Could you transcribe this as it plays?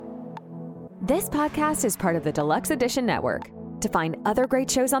This podcast is part of the Deluxe Edition Network. To find other great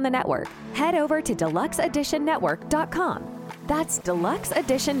shows on the network, head over to deluxeeditionnetwork.com. That's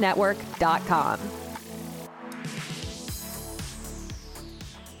deluxeeditionnetwork.com.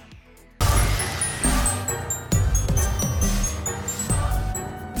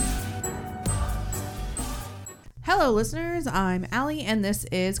 Hello, listeners. I'm Allie, and this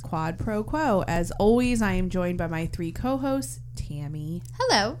is Quad Pro Quo. As always, I am joined by my three co-hosts, Tammy.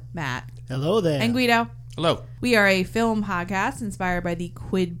 Hello. Matt. Hello there. And Guido. Hello. We are a film podcast inspired by the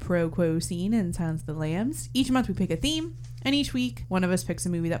quid pro quo scene in Silence of the Lambs. Each month we pick a theme, and each week one of us picks a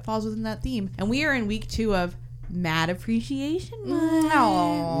movie that falls within that theme. And we are in week 2 of Mad Appreciation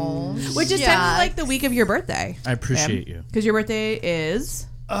Month, which is kind of like the week of your birthday. I appreciate you. Because your birthday is...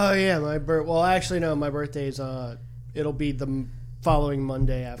 Oh, yeah. Well, actually, no. My birthday is... it'll be the following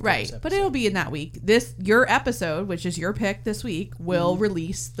Monday after this episode. But it'll be in that week. Your episode, which is your pick this week, will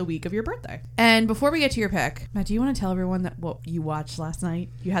release the week of your birthday. And before we get to your pick, Matt, do you want to tell everyone what you watched last night?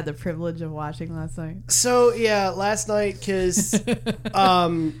 You had the privilege of watching last night. So, yeah, last night, because, it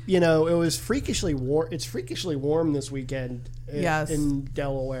was freakishly warm. It's freakishly warm this weekend in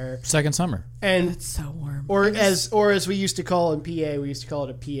Delaware. Second summer. And it's so warm. Or as we used to call in PA, we used to call it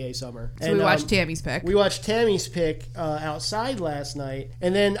a PA summer. So we watched Tammy's pick. We watched Tammy's pick outside last night.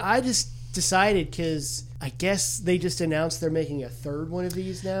 And then I just decided, because I guess they just announced they're making a third one of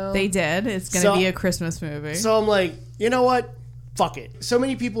these now. They did. It's going to be a Christmas movie. So I'm like, you know what? Fuck it. So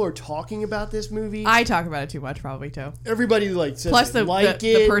many people are talking about this movie. I talk about it too much, probably, too. Everybody says Plus the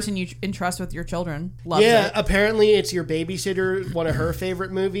it. person you entrust with your children loves it. Yeah, apparently it's your babysitter, one of her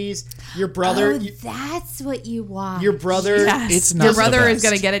favorite movies. Your brother... that's what you want. Your brother... Yes. It's not your brother the is best.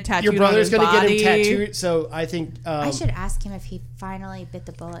 going to get it tattooed Your brother's going to get him tattooed, so I think... I should ask him if he finally bit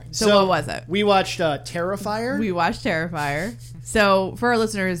the bullet. So what was it? We watched Terrifier. We watched Terrifier. So for our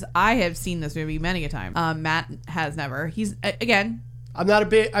listeners, I have seen this movie many a time. Matt has never. He's, again... I'm not a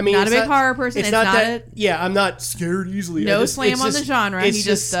big... I mean, not a big horror person. It's not that... Yeah, I'm not scared easily. No slam on the genre. It's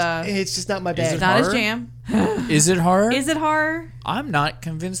just not my bag. It's not his jam. Is it horror? Is it horror? I'm not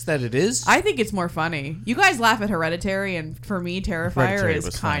convinced that it is. I think it's more funny. You guys laugh at Hereditary, and for me, Terrifier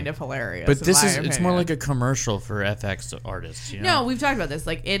is kind of hilarious. But it's more like a commercial for FX artists. You know? No, we've talked about this.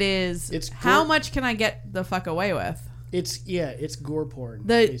 Like, it is... It's how much can I get the fuck away with? It's gore porn.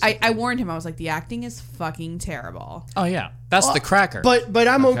 I warned him. I was like, the acting is fucking terrible. Oh, yeah. That's the cracker. But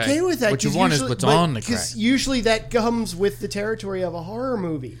I'm okay with that. What you want is what's on the cracker. Because usually that comes with the territory of a horror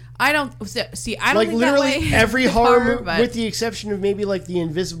movie. I don't see. I don't like think literally that way every horror movie, but... with the exception of maybe like The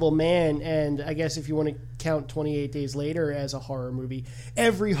Invisible Man, and I guess if you want to count 28 Days Later as a horror movie,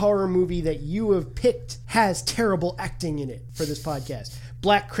 every horror movie that you have picked has terrible acting in it for this podcast.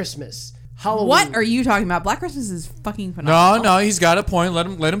 Black Christmas. Halloween. What are you talking about? Black Christmas is fucking phenomenal. No, he's got a point. Let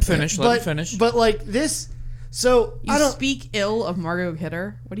him finish. Let him finish. But like this, so you speak ill of Margot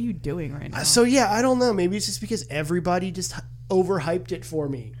Kidder. What are you doing right now? So yeah, I don't know. Maybe it's just because everybody just overhyped it for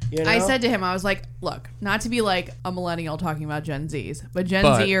me. You know? I said to him, I was like, look, not to be like a millennial talking about Gen Zs, but Gen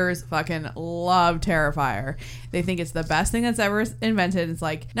Zers fucking love Terrifier. They think it's the best thing that's ever invented. It's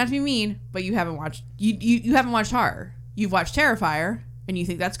like, not to be mean, but you haven't watched you haven't watched horror. You've watched Terrifier, and you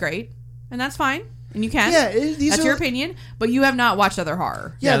think that's great. And that's fine. And you can. Yeah, that's your opinion. But you have not watched other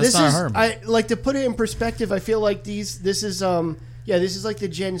horror. Yeah, this is... I like to put it in perspective. I feel like this is like the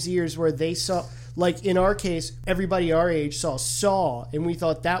Gen Zers where they saw... Like, in our case, everybody our age saw Saw, and we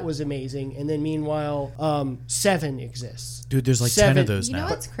thought that was amazing. And then, meanwhile, Seven exists. Dude, there's like 10 of those now. You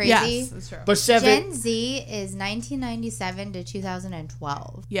know what's crazy? Yes, that's true. But Gen Z is 1997 to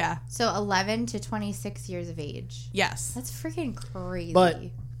 2012. Yeah. So 11 to 26 years of age. Yes. That's freaking crazy. But...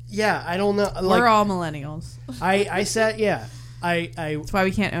 Yeah, I don't know. We're all millennials. I said, yeah. That's why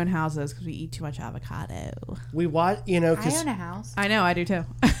we can't own houses, because we eat too much avocado. We watch, I own a house. I know, I do too.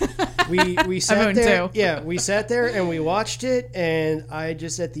 we sat there. Too. Yeah, we sat there and we watched it, and I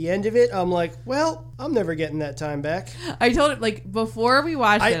just at the end of it, I'm like, well, I'm never getting that time back. I told him, like, before we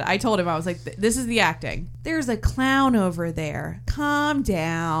watched it, I told him, I was like, this is the acting. There's a clown over there. Calm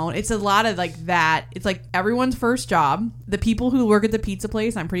down. It's a lot of like that. It's like everyone's first job. The people who work at the pizza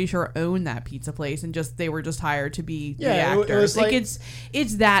place, I'm pretty sure, own that pizza place, and they were just hired to be the actors. It was like it's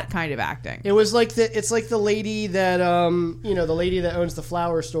that kind of acting. It was like it's like the lady that the lady that owns the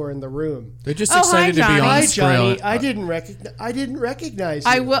flower store in The Room. They're just excited to be on Hi, screen. Johnny. I didn't recognize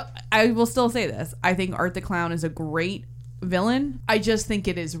you. I will still say this. I think Art the Clown is a great villain. I just think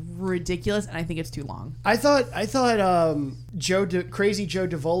it is ridiculous, and I think it's too long. I thought Crazy Joe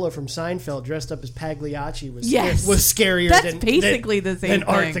Davola from Seinfeld dressed up as Pagliacci was scarier That's basically the same than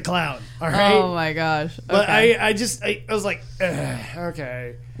Art thing. the Clown. All right. Oh my gosh. But Okay. I was like,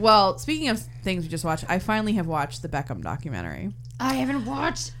 okay. Well, speaking of things we just watched, I finally have watched the Beckham documentary. I haven't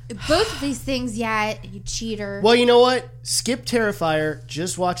watched both of these things yet. You cheater. Well, you know what? Skip Terrifier.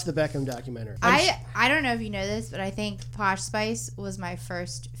 Just watch the Beckham documentary. I don't know if you know this, but I think Posh Spice was my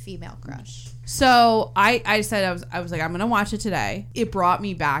first female crush. So I said I was like, I'm gonna watch it today. It brought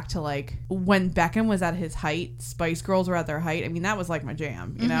me back to like when Beckham was at his height, Spice Girls were at their height. I mean, that was like my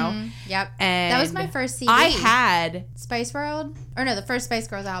jam, you know? Yep. And that was my first CD. I had Spice World? Or no, the first Spice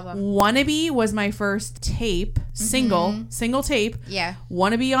Girls album. Wannabe was my first tape, single tape. Yeah.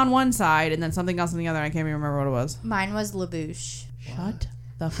 Wannabe on one side and then something else on the other. I can't even remember what it was. Mine was LaBouche. Shut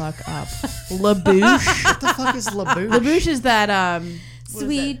the fuck up. LaBouche. What the fuck is LaBouche? LaBouche is that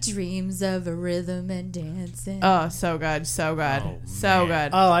Sweet dreams of a rhythm and dancing. oh, so good, so good, so good.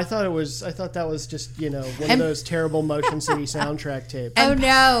 Oh, I thought that was just, one of those terrible Motion City soundtrack tapes. Oh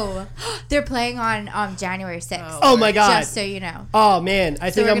no. They're playing on January 6th. Oh my God. Just so you know. Oh man, I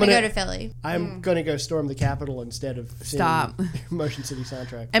So think we're I'm going to gonna go to Philly. I'm gonna go storm the Capitol instead of seeing Stop. Motion City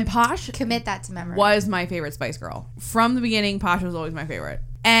soundtrack. And Posh Commit that to memory. was my favorite Spice Girl. From the beginning, Posh was always my favorite.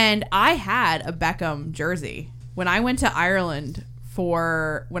 And I had a Beckham jersey when I went to Ireland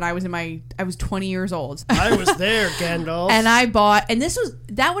for when I was I was 20 years old. I was there, Gandalf. And I bought, and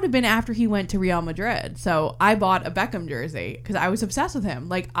that would have been after he went to Real Madrid. So I bought a Beckham jersey because I was obsessed with him.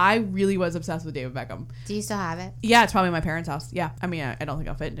 Like, I really was obsessed with David Beckham. Do you still have it? Yeah, it's probably my parents' house. Yeah. I mean, I don't think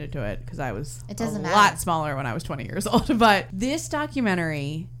I'll fit into it because I was It doesn't a matter. lot smaller when I was 20 years old. But this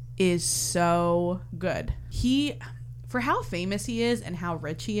documentary is so good. For how famous he is and how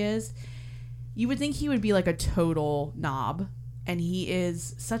rich he is, you would think he would be like a total knob. And he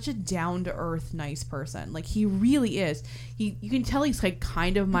is such a down-to-earth, nice person. Like, he really is. You can tell he's, like,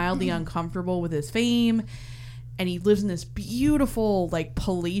 kind of mildly uncomfortable with his fame. And he lives in this beautiful, like,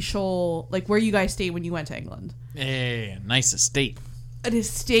 palatial... Like, where you guys stayed when you went to England. Hey, nice estate. An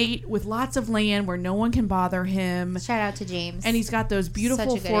estate with lots of land where no one can bother him. Shout out to James. And he's got those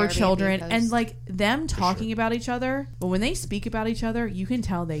beautiful Such a good 4 Airbnb children. host. And, like, them talking about each other. But when they speak about each other, you can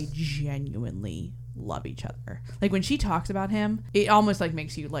tell they genuinely love each other. Like, when she talks about him, it almost like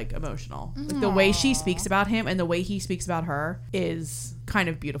makes you like emotional. Like, the way she speaks about him and the way he speaks about her is kind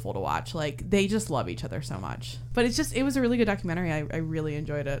of beautiful to watch. Like, they just love each other so much. But it was a really good documentary. I really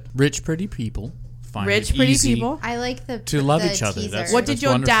enjoyed it. Rich, pretty people. Find Rich, it pretty easy people. I like to love the each other. teaser. That's What did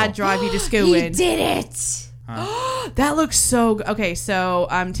your wonderful. dad drive you to school He in? did it. That looks so good. Okay, so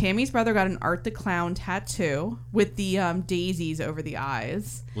Tammy's brother got an Art the Clown tattoo with the daisies over the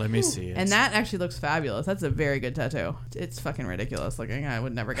eyes. Let me see it. And that actually looks fabulous. That's a very good tattoo. It's fucking ridiculous looking. I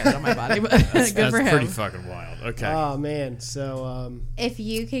would never get it on my body, but good that's for him. pretty fucking wild. Okay. Oh man, so If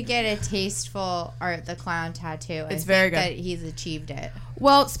you could get a tasteful Art the Clown tattoo, It's I very think good. that he's achieved it.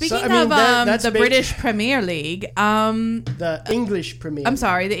 Well, speaking I mean, of that's the big- British Premier League, the English premiere. I'm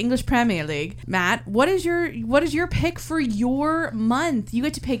sorry, the English Premier League. Matt, what is your pick for your month? You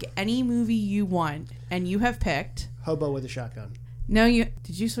get to pick any movie you want, and you have picked. Hobo with a Shotgun. No, did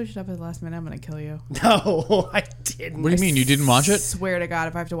you switch it up at the last minute? I'm gonna kill you. No, I didn't. What do you mean? You didn't watch it? Swear to God,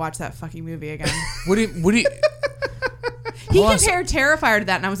 if I have to watch that fucking movie again. What do you? He Hold on. compared Terrifier to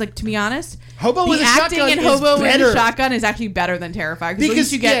that, and I was like, to be honest, Hobo the with a acting Shotgun in is Hobo with better. a Shotgun is actually better than Terrifier Because, at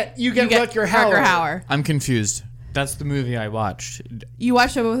least you get Rutger Hauer. Hauer. I'm confused. That's the movie I watched. You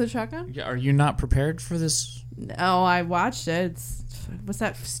watched Hobo with a Shotgun? Are you not prepared for this? No, I watched it. What's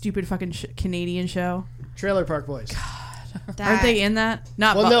that stupid fucking Canadian show? Trailer Park Boys. Aren't they in that?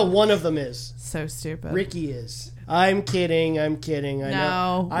 Not Well, bu- no, one of them is. So stupid. Ricky is. I'm kidding. I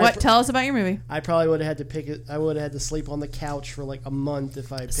know. What? Tell us about your movie. I probably would have had to pick it. I would have had to sleep on the couch for like a month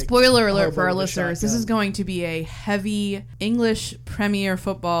if I picked. Spoiler alert Hobo for our with a listeners. This Shotgun. is going to be a heavy English Premier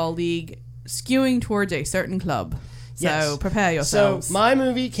Football League skewing towards a certain club. So Yes. prepare yourselves. So my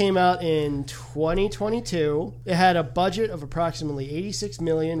movie came out in 2022. It had a budget of approximately $86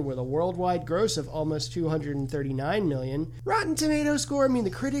 million with a worldwide gross of almost $239 million. Rotten Tomatoes score, I mean, the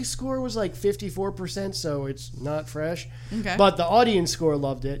critics score was like 54%, so it's not fresh. Okay. But the audience score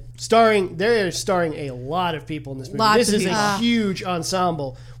loved it. They're starring a lot of people in this movie. Lots This of is people. a huge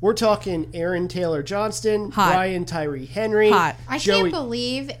ensemble. We're talking Aaron Taylor Johnston, Hot. Brian Tyree Henry, Hot. I Joey can't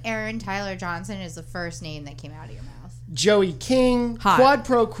believe Aaron Tyler Johnson is the first name that came out of your mouth. Joey King, Hot. Quad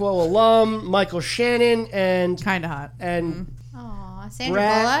Pro Quo alum, Michael Shannon, and Kind of hot. Aw, Sandra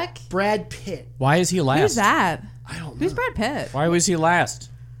Bullock. Brad Pitt. Why is he last? Who's that? I don't know. Who's Brad Pitt? Why was he last?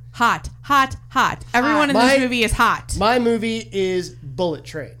 Hot. Everyone in this movie is hot. My movie is Bullet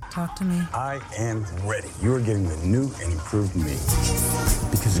Train. Talk to me. I am ready. You are getting the new and improved me.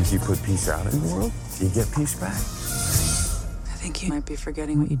 Because if you put peace out in the world, you get peace back. I think you might be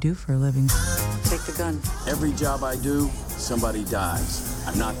forgetting what you do for a living. Take the gun. Every job I do, somebody dies.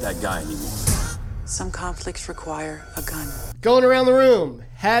 I'm not that guy anymore. Some conflicts require a gun. Going around the room,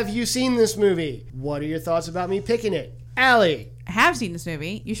 have you seen this movie? What are your thoughts about me picking it? Allie. I have seen this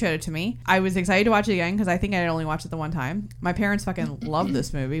movie. You showed it to me. I was excited to watch it again because I think I had only watched it the one time. My parents fucking love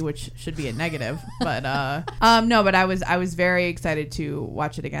this movie, which should be a negative. But no, but I was very excited to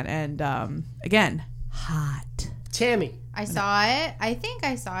watch it again. And again, hot. Tammy. I saw it. I think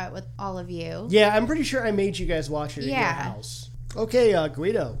I saw it with all of you. Yeah, I'm pretty sure I made you guys watch it at your house. Okay,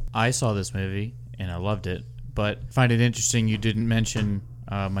 Guido. I saw this movie and I loved it, but find it interesting you didn't mention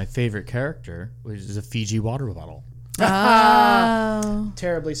my favorite character, which is a Fiji water bottle. Oh.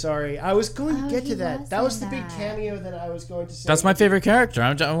 Terribly sorry. I was going to get to that. That was the big that. cameo that I was going to say. That's my favorite character.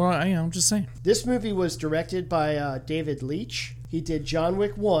 I'm just saying. This movie was directed by David Leitch. He did John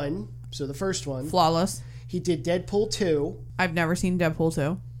Wick 1, so the first one. Flawless. He did Deadpool 2. I've never seen Deadpool 2.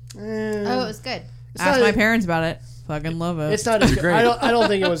 Oh, it was good. Ask my parents about it. Fucking love it. It's not as good. I don't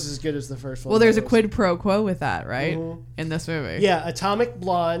think it was as good as the first one. Well, there's a quid pro quo with that, right? Mm-hmm. In this movie. Yeah, Atomic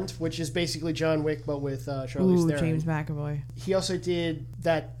Blonde, which is basically John Wick, but with Charlize Theron. James McAvoy. He also did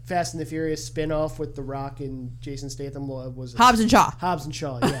that Fast and the Furious spin-off with The Rock and Jason Statham. Was Hobbs and Shaw. Hobbs and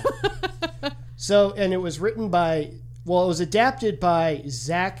Shaw, yeah. So, and it was written by, well, it was adapted by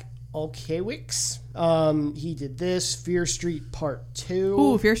Zach Olkiewicz. He did this, Fear Street Part 2.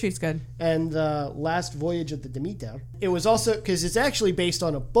 Ooh, Fear Street's good. And The Last Voyage of the Demeter. It was also, because it's actually based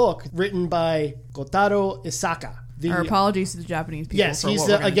on a book written by Kotaro Isaka. Our apologies to the Japanese people. Yes, for he's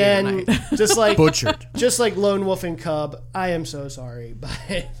what we're gonna do tonight. just like Butchered. just like Lone Wolf and Cub. I am so sorry, but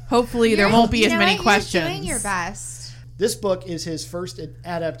Hopefully there won't be as many questions. You're doing your best. this book is his first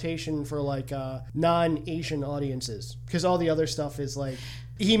adaptation for like non-Asian audiences, because all the other stuff is like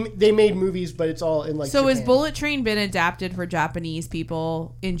they made movies, but it's all in like. So Japan. has Bullet Train been adapted for Japanese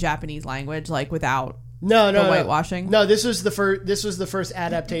people in Japanese language, like without? No, whitewashing? No, this was the first. This was the first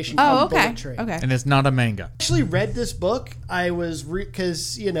adaptation. Oh, of okay. Bullet Train. Okay. And it's not a manga. I actually read this book. I was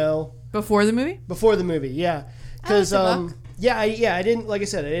because Before the movie? before the movie, yeah, because I like the book. I didn't, like I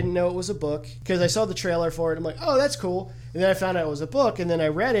said, I didn't know it was a book because I saw the trailer for it. I'm like, oh, that's cool, and then I found out it was a book, and then I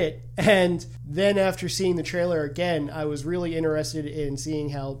read it, and then after seeing the trailer again, I was really interested in seeing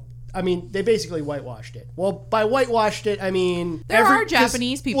how. I mean, they basically whitewashed it. Well, by whitewashed it, I mean There are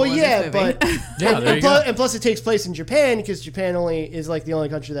Japanese people in this movie. but Yeah, there you go. and plus it takes place in Japan because Japan is like the only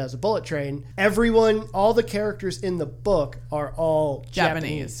country that has a bullet train. Everyone, all the characters in the book are all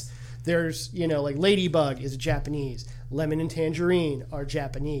Japanese. There's like Ladybug is Japanese. Lemon and Tangerine are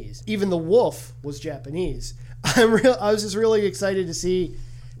Japanese. Even the wolf was Japanese. I was just really excited to see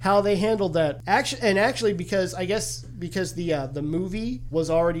how they handled that. Actually, because the movie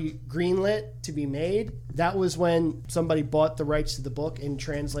was already greenlit to be made, that was when somebody bought the rights to the book and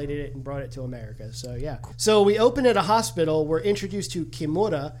translated it and brought it to America. So yeah. So we open at a hospital. We're introduced to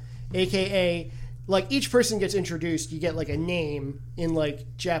Kimura, aka like each person gets introduced. You get like a name in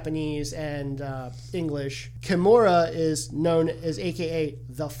like Japanese and English. Kimura is known as aka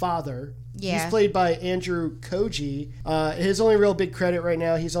the father. Yeah. He's played by Andrew Koji. His only real big credit right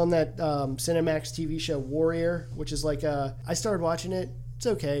now, he's on that Cinemax TV show Warrior, which is like I started watching it. It's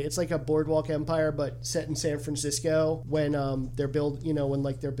okay. It's like a Boardwalk Empire, but set in San Francisco when they're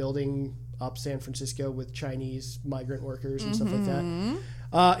building up San Francisco with Chinese migrant workers and stuff like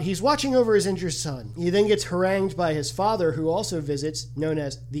that. He's watching over his injured son. He then gets harangued by his father, who also visits, known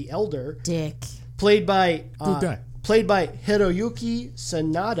as the Elder, Dick. played by Good guy. Hiroyuki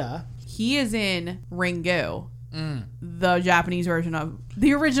Sanada. He is in Ringu, the Japanese version of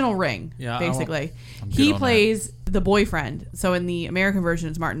the original Ring, Yeah, basically. I'm good He on plays the boyfriend. So in the American version,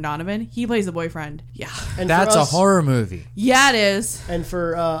 it's Martin Donovan. He plays the boyfriend. Yeah. And That's for a us- horror movie. Yeah, it is. And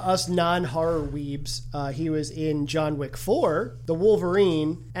for us non-horror weebs, he was in John Wick 4, The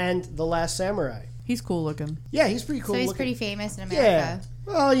Wolverine, and The Last Samurai. He's cool looking. Yeah, he's pretty cool So he's looking. pretty famous in Yeah. America.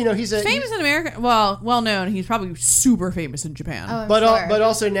 Well, he's Famous in America. Well known. He's probably super famous in Japan. Oh, I'm But sure. but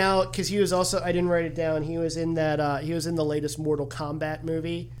also now, because he was also, I didn't write it down, he was in that, he was in the latest Mortal Kombat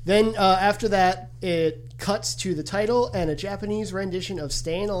movie. Then after that, it cuts to the title and a Japanese rendition of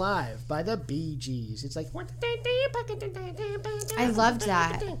Staying Alive by the Bee Gees. It's like... I loved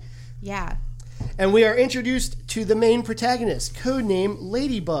that. Yeah. And we are introduced to the main protagonist, codename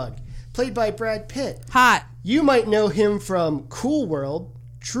Ladybug, played by Brad Pitt. Hot. You might know him from Cool World,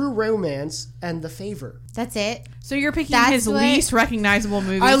 True Romance, and The Favor. That's it. So you're picking That's his what- least recognizable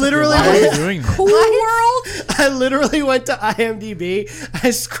movie. I literally Why are you doing that? Cool World. I literally went to IMDb.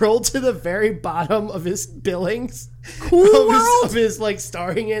 I scrolled to the very bottom of his billings. Cool World. Of his like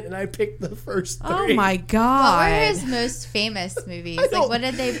starring it, and I picked the first 3. Oh my What were god. his most famous movies? don't- Like, what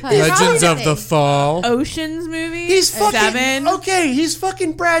did they put? Legends of the Probably Fall. Oceans movie. He's fucking Seven. okay. He's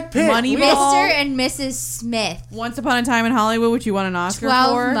fucking Brad Pitt. Moneyball. Mr. and Mrs. Smith. Once Upon a Time in Hollywood, which you won an Oscar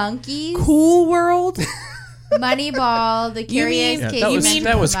 12 for. Monkeys. Cool World. Moneyball. The Curious mean- Case.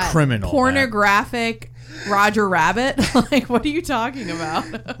 that was of criminal. Pornographic Roger Rabbit. Like, what are you talking about?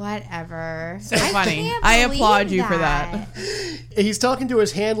 Whatever. So funny. can't I believe applaud you for that. He's talking to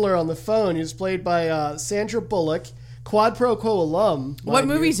his handler on the phone, who's played by Sandra Bullock, Quad Pro Quo alum. What mind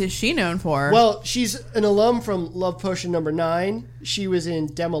you. movies is she known for? Well, she's an alum from Love Potion #9. She was in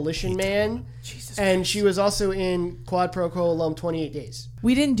Demolition Man. And she was also in Quad Pro Quo alum 28 Days.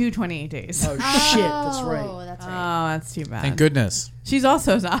 we didn't do 28 Days. Oh, shit. That's right. Oh, that's Oh, right. that's too bad. Thank goodness. She's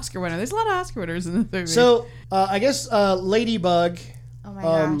also an Oscar winner. There's a lot of Oscar winners in this movie. So, I guess Ladybug. Oh my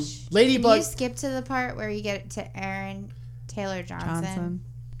gosh. Ladybug. Can you skip to the part where you get to Aaron Taylor Johnson? Johnson.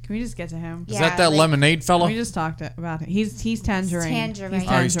 Can we just get to him? Is that that like, lemonade fella? We just talked about it. He's Tangerine. Tangerine.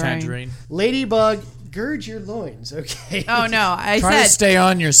 Oh, he's Tangerine. Ladybug, gird your loins, okay? Oh no! I Try to said. stay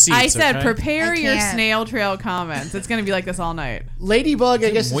on your seats. I said okay? prepare I your can't. snail trail comments. It's gonna be like this all night. Ladybug,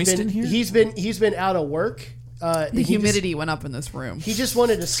 I guess, has moist been, in here? he's been out of work. The humidity went up in this room. He just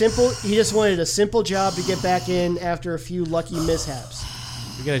wanted a simple job to get back in after a few lucky mishaps.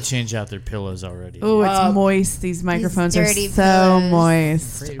 We gotta change out their pillows already. Oh, it's moist. These microphones are dirty so pillows.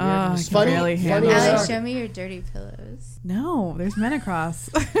 moist. Great, Oh, we have I this can funny- barely funny handle as it. Alex, Sorry. show me your dirty pillows. No, there's men across.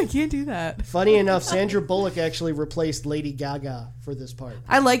 I can't do that. Funny enough, Sandra Bullock actually replaced Lady Gaga for this part.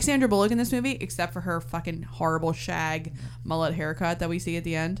 I like Sandra Bullock in this movie, except for her fucking horrible shag mullet haircut that we see at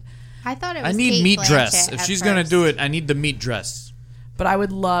the end. I thought it was I need Kate meat Blanchett dress. If at she's gonna first. do it, I need the meat dress. But I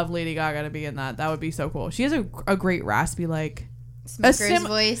would love Lady Gaga to be in that. That would be so cool. She has a great raspy, like... Smoker's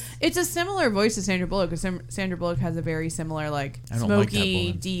voice. It's a similar voice to Sandra Bullock, because Sandra Bullock has a very similar, like, I don't like that smoky,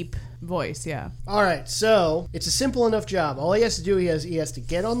 woman. deep voice, yeah. All right, so it's a simple enough job. All he has to do, he has to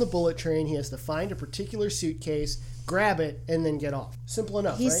get on the bullet train. He has to find a particular suitcase, grab it, and then get off. Simple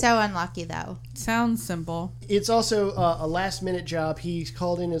enough, He's right? so unlucky, though. Sounds simple. It's also a last-minute job. He's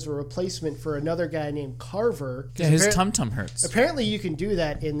called in as a replacement for another guy named Carver. Yeah, his Appar- tum-tum hurts. Apparently, you can do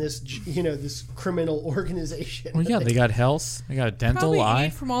that in this, this criminal organization. Well, yeah, they got health. They got a dental Probably eye.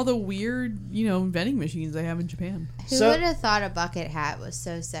 ate from all the weird, vending machines they have in Japan. Who So- would have thought a bucket hat was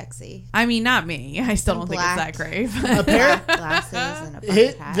so sexy? I mean, not me. I still don't think it's that great. Apparently, Glasses and a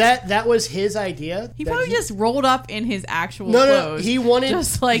bucket hat. that was his idea. He that probably just rolled up in his actual No, clothes. he wanted-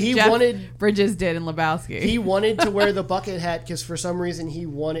 just like he Jeff wanted- Bridges did in Lebowski. He wanted to wear the bucket hat because for some reason he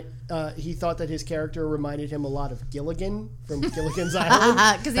thought that his character reminded him a lot of Gilligan from Gilligan's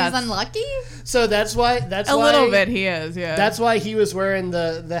Island. Because he was unlucky? So that's why a little bit he is, yeah. That's why he was wearing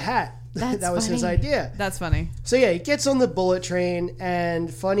the hat. That's that was his funny. idea. That's funny. So yeah, he gets on the bullet train, and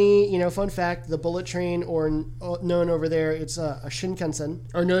fun fact: the bullet train, or known over there, it's a Shinkansen,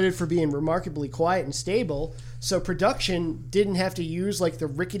 are noted for being remarkably quiet and stable. So production didn't have to use like the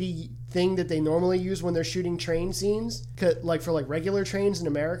rickety thing that they normally use when they're shooting train scenes, like for like regular trains in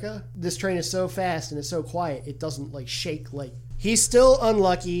America. This train is so fast and it's so quiet, it doesn't like shake. Like he's still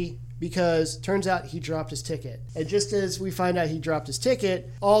unlucky, because turns out he dropped his ticket. And just as we find out he dropped his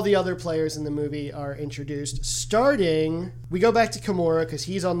ticket, all the other players in the movie are introduced. Starting, we go back to Kimura because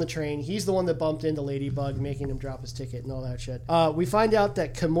he's on the train. He's the one that bumped into Ladybug, making him drop his ticket and all that shit. We find out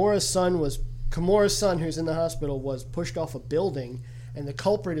that Kimura's son, who's in the hospital, was pushed off a building, and the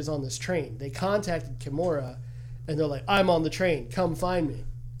culprit is on this train. They contacted Kimura, and they're like, "I'm on the train. Come find me."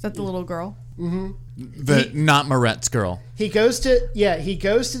 Is that the little girl? Not Moret's girl. He goes to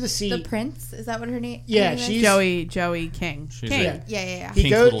the seat. The prince? Is that what her name Yeah, name is? she's Joey King. She's King. a- Yeah. He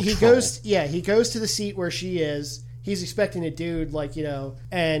Pink goes. little He troll. goes. Yeah, he goes to the seat where she is. He's expecting a dude,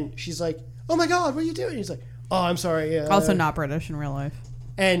 and she's like, "Oh my god, what are you doing?" He's like, "Oh, I'm sorry." Also not British in real life.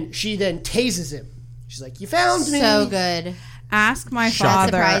 And she then tases him. She's like, "You found me." So good. Ask my That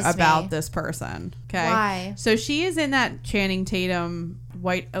father surprised me. about this person. Okay. Why? So she is in that Channing Tatum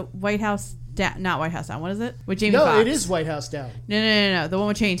White House Down. Not White House Down. What is it? With Jamie No, Foxx. it is White House Down. No. The one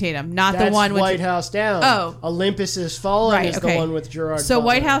with Channing Tatum, not That's the one with White House Down. Oh. Olympus Has Fallen Right, is okay. the one with Gerard. So Butler.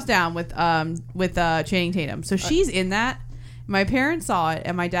 White House Down with Channing Tatum. So she's in that. My parents saw it,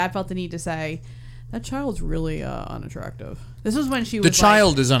 and my dad felt the need to say, "That child's really unattractive." This was when she was The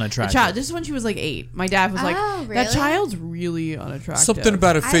child is unattractive. The child. This is when she was like 8. My dad was like, Oh, that really? child's really unattractive. Something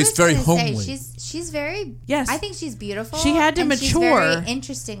about her I face was very gonna say, homely. she's very. Yes. I think she's beautiful. She had to and she's mature. very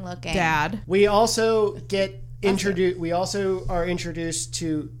interesting looking. Dad. We also get introduced. We also are introduced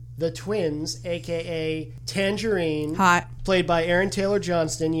to the twins, aka Tangerine, Hot. played by Aaron Taylor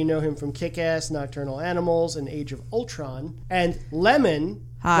Johnston. You know him from Kick-Ass, Nocturnal Animals, and Age of Ultron. And Lemon,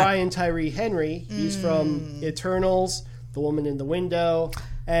 Hot. Brian Tyree Henry. He's from Eternals, The Woman in the Window,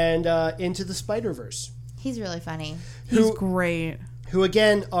 and Into the Spider-Verse. He's really funny. He's great. Who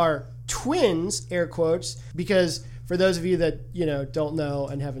again are twins, air quotes, because for those of you that don't know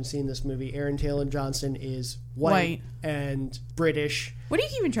and haven't seen this movie, Aaron Taylor Johnston is white and British, What are you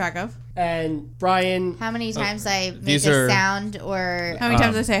keeping track of? and Brian. How many times I make these a are- sound or How many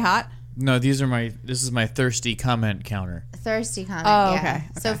times I say hot? No, this is my thirsty comment counter. thirsty comment? Oh, yeah.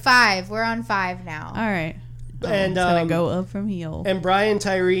 okay. So 5. We're on 5 now. All right. And It's gonna go up from heel. and Brian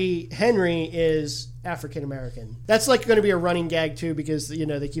Tyree Henry is African American. That's like going to be a running gag too, because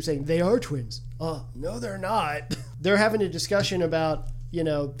they keep saying they are twins. Oh no, they're not. They're having a discussion about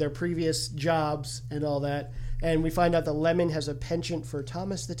their previous jobs and all that, and we find out that Lemon has a penchant for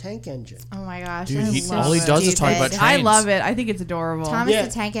Thomas the Tank Engine. Oh my gosh. Dude, I love all he it. does is talk about Stupid. trains. I love it. I think it's adorable. Thomas Yeah.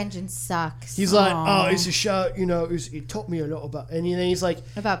 the Tank Engine sucks. He's like, oh, it's a show. It taught me a lot about, and then he's like,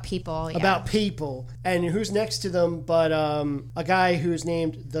 about people. Yeah. about people. And who's next to them but a guy who's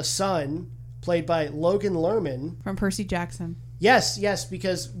named the Son, played by Logan Lerman. From Percy Jackson. Yes,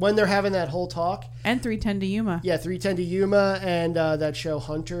 because when they're having that whole talk, And 310 to Yuma. yeah, 310 to Yuma and that show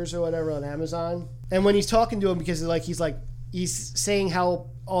Hunters or whatever on Amazon. And when he's talking to him, because he's saying how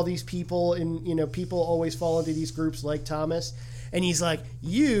all these people and people always fall into these groups like Thomas, and he's like,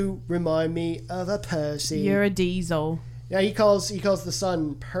 you remind me of a Percy. You're a diesel. Yeah, he calls the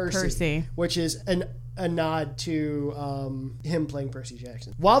son Percy. which is a nod to him playing Percy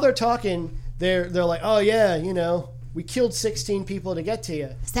Jackson. While they're talking, they're like, oh yeah, we killed 16 people to get to you.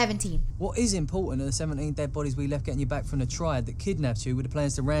 17. What is important are the 17 dead bodies we left getting you back from the triad that kidnapped you with the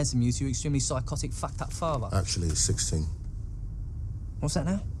plans to ransom you to your extremely psychotic, fucked up father. Actually, it's 16. What's that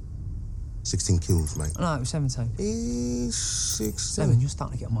now? 16 kills, mate. No, it was 17. It's 16. 7, you're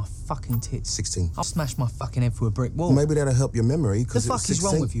starting to get on my fucking tits. 16. I'll smash my fucking head through a brick wall. Maybe that'll help your memory, The because it was fuck is 16.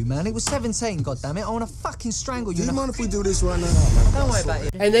 wrong with you, man? It was 17, goddammit. I want to fucking strangle you. Do you and mind if we do this right now? Don't worry about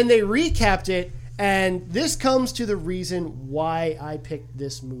it. And then they recapped it, and this comes to the reason why I picked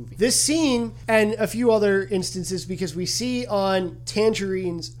this movie. This scene and a few other instances, because we see on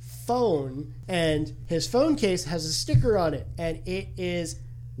Tangerine's phone, and his phone case has a sticker on it, and it is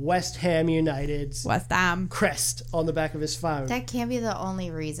West Ham United's West Ham. crest on the back of his phone. That can't be the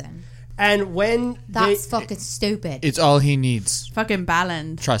only reason. And when That's fucking stupid. It's all he needs. Fucking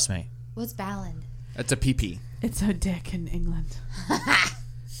Balland. Trust me. What's Balland? That's a PP. It's a dick in England.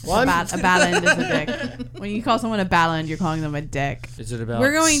 Well, A Balland is a dick. When you call someone a Balland, you're calling them a dick. Is it about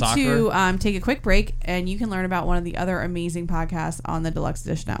We're going soccer? to take a quick break, and you can learn about one of the other amazing podcasts on the Deluxe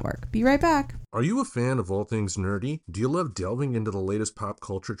Edition Network. Be right back. Are you a fan of all things nerdy? Do you love delving into the latest pop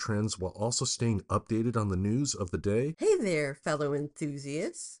culture trends while also staying updated on the news of the day? Hey there, fellow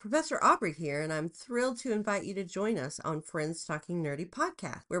enthusiasts. Professor Aubrey here, and I'm thrilled to invite you to join us on Friends Talking Nerdy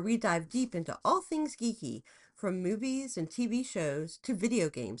podcast, where we dive deep into all things geeky, from movies and TV shows to video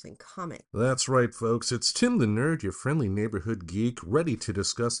games and comics. That's right, folks. It's Tim the Nerd, your friendly neighborhood geek, ready to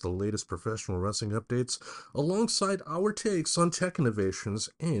discuss the latest professional wrestling updates alongside our takes on tech innovations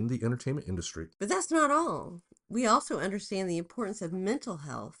and the entertainment industry. But that's not all. We also understand the importance of mental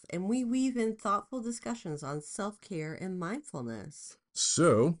health, and we weave in thoughtful discussions on self-care and mindfulness.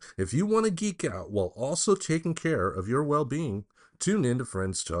 So, if you want to geek out while also taking care of your well-being, tune in to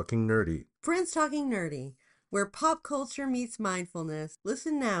Friends Talking Nerdy. Friends Talking Nerdy, where pop culture meets mindfulness.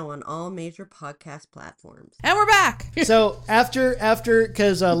 Listen now on all major podcast platforms. And we're back. So after,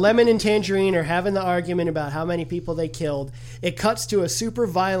 because Lemon and Tangerine are having the argument about how many people they killed, it cuts to a super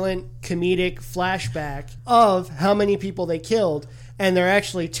violent comedic flashback of how many people they killed, and they're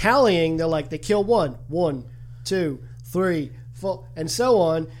actually tallying. They're like, they kill 1, 2, 3, 4, and so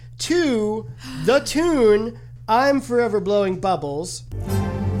on, to the tune "I'm Forever Blowing Bubbles."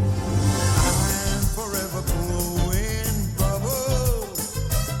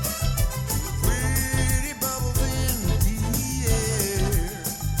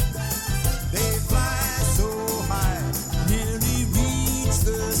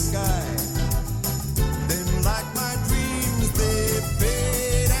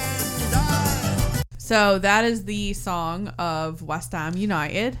 So that is the song of West Ham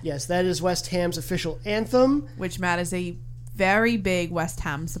United, Yes, that is West Ham's official anthem. which Matt is a very big West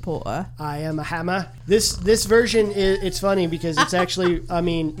Ham supporter. I am a hammer. This version, it's funny because it's actually, I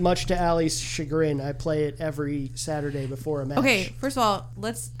mean, much to Allie's chagrin, I play it every Saturday before a match. Okay, first of all,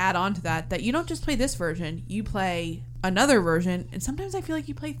 let's add on to that you don't just play this version, you play another version, and sometimes I feel like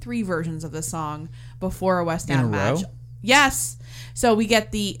you play 3 versions of the song before a West Ham match. Row? Yes. So we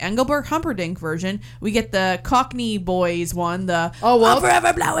get the Engelbert Humperdinck version. We get the Cockney Boys one. The well,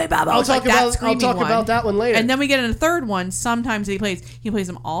 forever blowing bubbles. I'll talk about that one later. And then we get a third one. Sometimes he plays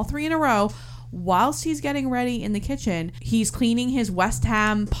them all 3 in a row. Whilst he's getting ready in the kitchen, he's cleaning his West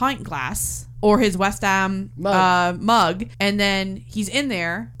Ham pint glass or his West Ham mug, and then he's in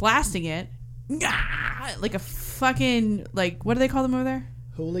there blasting it like a fucking, like, what do they call them over there?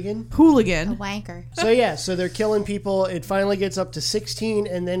 Hooligan. A wanker. So they're killing people. It finally gets up to 16,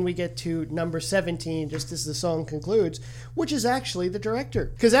 and then we get to number 17, just as the song concludes, which is actually the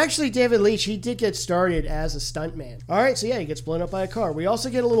director. Because actually, David Leitch, he did get started as a stuntman. All right, so yeah, he gets blown up by a car. We also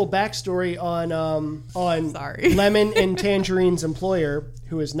get a little backstory on Lemon and Tangerine's employer,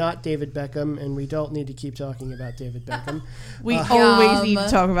 who is not David Beckham, and we don't need to keep talking about David Beckham. We always need to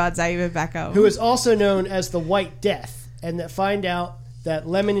talk about David Beckham. Who is also known as the White Death, and that find out that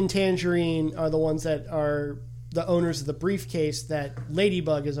Lemon and Tangerine are the ones that are the owners of the briefcase that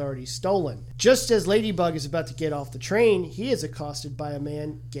Ladybug has already stolen. Just as Ladybug is about to get off the train, he is accosted by a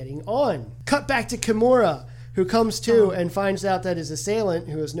man getting on. Cut back to Kimura, who comes to and finds out that his assailant,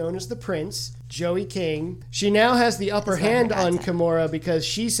 who is known as the Prince, Joey King, she now has the upper hand on Kimura because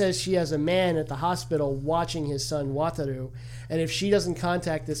she says she has a man at the hospital watching his son Wataru, and if she doesn't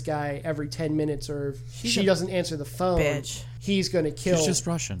contact this guy every 10 minutes or if she doesn't answer the phone, he's going to kill. She's just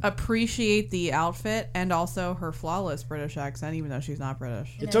Russian. Appreciate the outfit and also her flawless British accent, even though she's not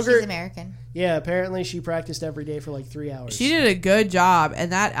British. She's American. Yeah, apparently she practiced every day for like 3 hours. She did a good job,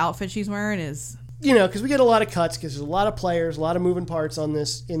 and that outfit she's wearing is... You know, because we get a lot of cuts, because there's a lot of players, a lot of moving parts in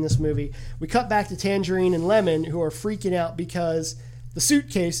this movie. We cut back to Tangerine and Lemon, who are freaking out because the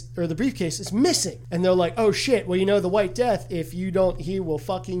suitcase, or the briefcase, is missing. And they're like, oh shit, well, you know, the White Death, if you don't, he will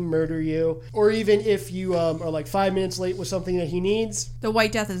fucking murder you. Or even if you are like 5 minutes late with something that he needs. The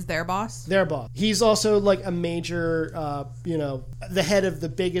White Death is their boss? Their boss. He's also like a major, the head of the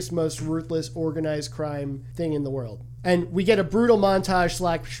biggest, most ruthless, organized crime thing in the world. And we get a brutal montage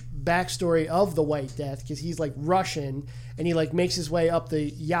backstory of the White Death because he's like Russian and he like makes his way up the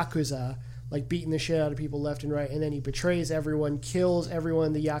Yakuza, like beating the shit out of people left and right, and then he betrays everyone, kills everyone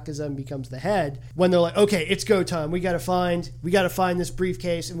in the Yakuza, and becomes the head. When they're like, okay, it's go time, we gotta find this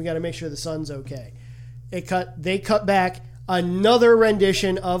briefcase and we gotta make sure the son's okay. They cut back another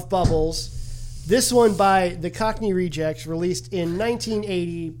rendition of Bubbles, this one by the Cockney Rejects, released in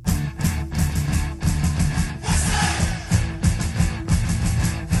 1980.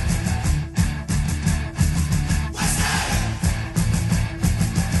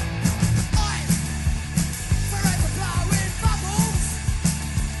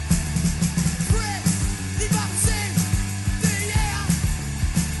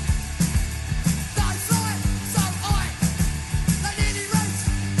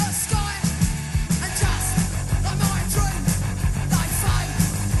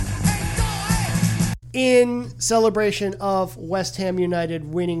 In celebration of West Ham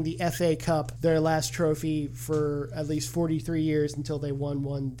United winning the FA Cup, their last trophy for at least 43 years until they won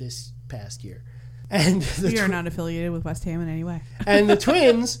one this past year. And we are not affiliated with West Ham in any way. And the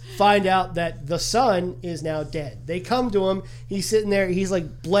twins find out that the son is now dead. They come to him. He's sitting there. He's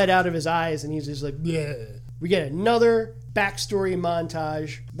like bled out of his eyes, and he's just like, yeah. We get another backstory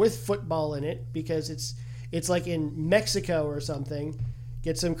montage with football in it because it's like in Mexico or something.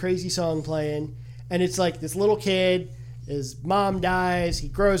 Get some crazy song playing. And it's like this little kid, his mom dies, he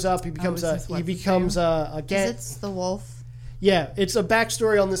grows up, he becomes a It's the wolf. Yeah, it's a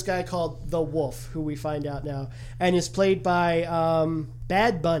backstory on this guy called the Wolf, who we find out now, and is played by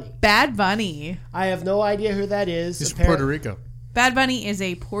Bad Bunny. Bad Bunny. I have no idea who that is. He's from Puerto Rico. Bad Bunny is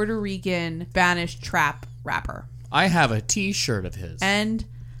a Puerto Rican Spanish trap rapper. I have a T-shirt of his. And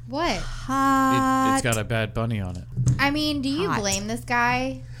what? It's got a Bad Bunny on it. I mean, do you blame this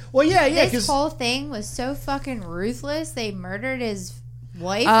guy? Well, yeah. This whole thing was so fucking ruthless. They murdered his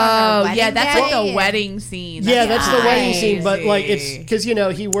wife. Oh, on her wedding yeah, that's day like the wedding scene. That's the wedding scene. But like, it's because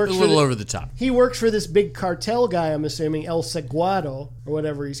he works a little over the top. He works for this big cartel guy. I'm assuming El Seguado or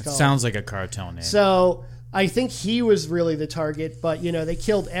whatever he's called. Sounds like a cartel name. So I think he was really the target. But they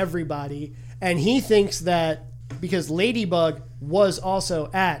killed everybody, and he thinks that because Ladybug was also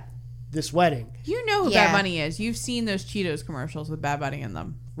at this wedding. You know who Bad Bunny is. You've seen those Cheetos commercials with Bad Bunny in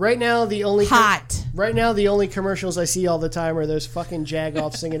them. Right now, the only Hot. Right now, the only commercials I see all the time are those fucking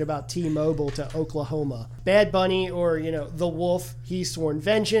jagoffs singing about T-Mobile to Oklahoma. Bad Bunny, or the Wolf, he's sworn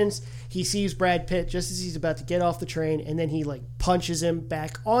vengeance. He sees Brad Pitt just as he's about to get off the train, and then he punches him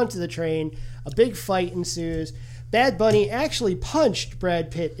back onto the train. A big fight ensues. Bad Bunny actually punched Brad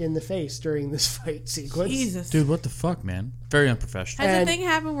Pitt in the face during this fight sequence. Jesus. Dude, what the fuck, man? Very unprofessional. Has the thing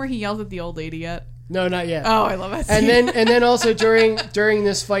happened where he yells at the old lady yet? No, not yet. Oh, I love that And scene. then also during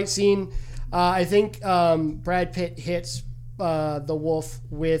this fight scene, I think Brad Pitt hits the Wolf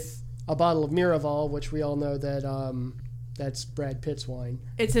with a bottle of Miraval, which we all know that that's Brad Pitt's wine.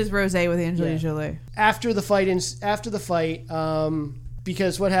 It's his rosé with Angelina Jolie. After the fight,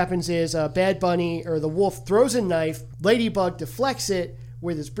 because what happens is Bad Bunny, or the Wolf, throws a knife. Ladybug deflects it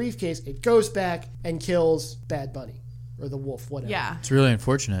with his briefcase. It goes back and kills Bad Bunny, or the Wolf, whatever. Yeah. It's really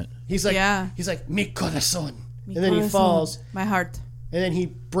unfortunate. He's like, mi corazón. And then he corazón. falls. My heart. And then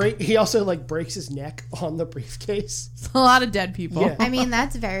he also breaks his neck on the briefcase. A lot of dead people. Yeah. I mean,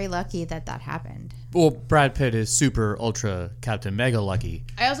 that's very lucky that happened. Well, Brad Pitt is super ultra Captain Mega lucky.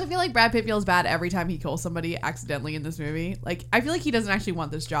 I also feel like Brad Pitt feels bad every time he kills somebody accidentally in this movie. I feel like he doesn't actually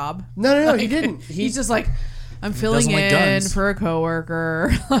want this job. No, he didn't. He's just like, I'm filling in for a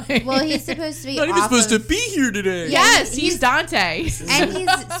coworker. Well, he's supposed to be Not even supposed to be here today. Yes, he's Dante. And he's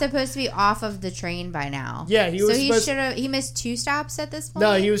supposed to be off of the train by now. Yeah, he was supposed So he missed 2 stops at this point?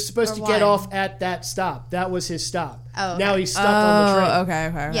 No, he was supposed to get one? off at that stop. That was his stop. Oh, Now okay. he's stuck on the train.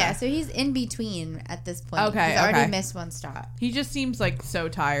 Okay. Yeah, so he's in between at this point. Okay, He's already okay. missed 1 stop. He just seems so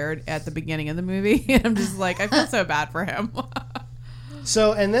tired at the beginning of the movie. And I'm just I feel so bad for him.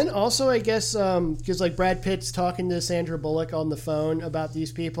 So, and then also, I guess, because Brad Pitt's talking to Sandra Bullock on the phone about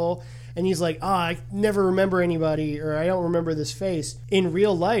these people, and he's like, I never remember anybody, or I don't remember this face. In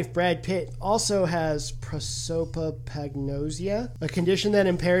real life, Brad Pitt also has prosopagnosia, a condition that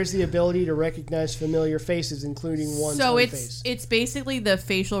impairs the ability to recognize familiar faces, including one's So own face. it's basically the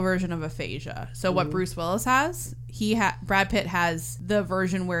facial version of aphasia. So what Bruce Willis has, Brad Pitt has the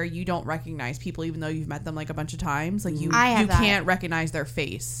version where you don't recognize people even though you've met them a bunch of times. You can't recognize their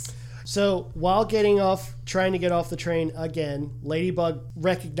face. So while trying to get off the train again, Ladybug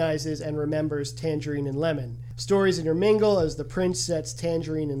recognizes and remembers Tangerine and Lemon. Stories intermingle as the prince sets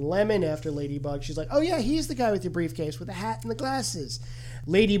Tangerine and Lemon after Ladybug. She's like, oh yeah, he's the guy with the briefcase with the hat and the glasses.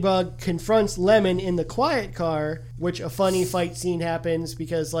 Ladybug confronts Lemon in the quiet car, which a funny fight scene happens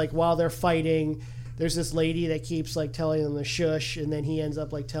because while they're fighting, there's this lady that keeps telling them to shush, and then he ends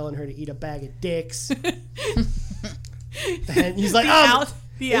up telling her to eat a bag of dicks. And he's like,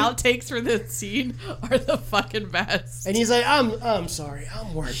 the outtakes for this scene are the fucking best. And he's like, I'm sorry,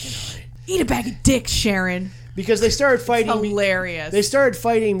 I'm working on it. Eat a bag of dicks, Sharon. Because they started fighting. It's hilarious. They started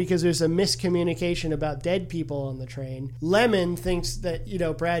fighting because there's a miscommunication about dead people on the train. Lemon thinks that,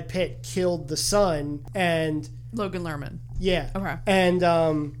 Brad Pitt killed the son and Logan Lerman. Yeah. Okay. And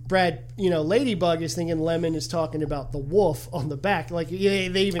Ladybug is thinking Lemon is talking about the wolf on the back. They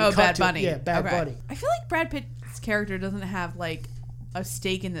even cut Bad to Bunny. Yeah, Bad Bunny. I feel like Brad Pitt's character doesn't have a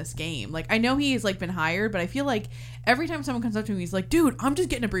stake in this game. I know he's been hired, but I feel like every time someone comes up to him, he's like, "Dude, I'm just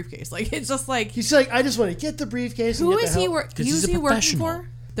getting a briefcase." It's just he's like, "I just want to get the briefcase." Who and get is the he? hell-" Who's he working for?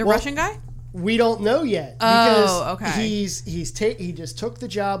 The Russian guy? We don't know yet because okay. he just took the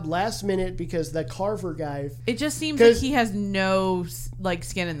job last minute because the Carver guy. It just seems like he has no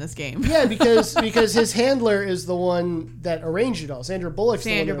skin in this game. Yeah, because his handler is the one that arranged it all. Sandra Bullock's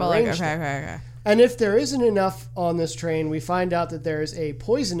the one that arranged it. Okay. And if there isn't enough on this train, we find out that there is a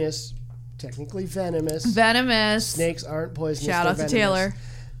poisonous, technically venomous. Snakes aren't poisonous. Shout out to Taylor.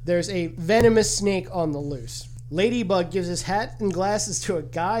 There's a venomous snake on the loose. Ladybug gives his hat and glasses to a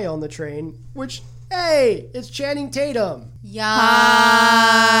guy on the train, which, hey, it's Channing Tatum.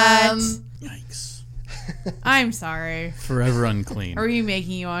 Yikes. I'm sorry. Forever unclean. Are you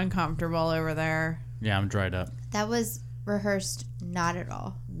making you uncomfortable over there? Yeah, I'm dried up. That was rehearsed not at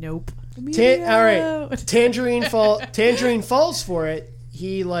all. Nope. All right. Tangerine falls for it.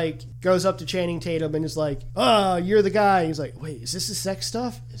 He goes up to Channing Tatum and is like, "Oh, you're the guy." He's like, "Wait, is this the sex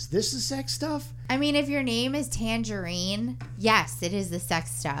stuff? Is this the sex stuff?" I mean, if your name is Tangerine, yes, it is the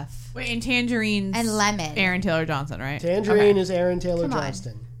sex stuff. Wait, and Tangerine's and Lemon. Aaron Taylor Johnson, right? Tangerine is Aaron Taylor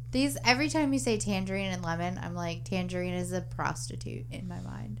Johnston. Every time you say Tangerine and Lemon, I'm like, Tangerine is a prostitute in my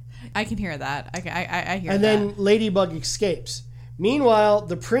mind. I can hear that. I hear that. And then Ladybug escapes. Meanwhile,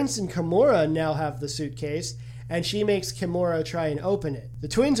 the prince and Kimura now have the suitcase, and she makes Kimura try and open it. The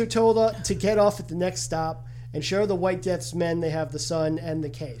twins are told to get off at the next stop and show the White Death's men they have the son and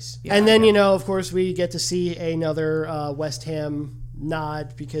the case. Yeah, and then, of course, we get to see another West Ham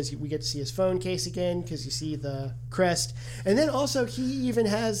nod because we get to see his phone case again because you see the crest. And then also he even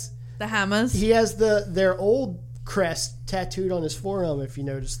has the hammers. He has their old crest tattooed on his forearm, if you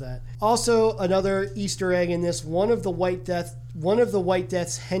notice that. Also, another Easter egg in this, one of the White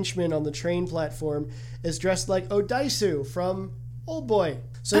Death's henchmen on the train platform is dressed like Odaisu from Old Boy.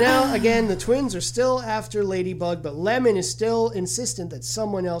 So now, again, the twins are still after Ladybug, but Lemon is still insistent that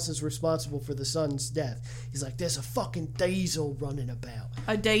someone else is responsible for the son's death. He's like, there's a fucking diesel running about.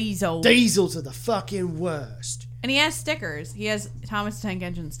 A diesel. Diesels are the fucking worst. And he has stickers. He has Thomas the Tank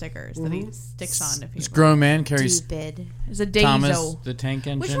Engine stickers that he sticks on. If This grown man carries Stupid. It's a diesel. Thomas the Tank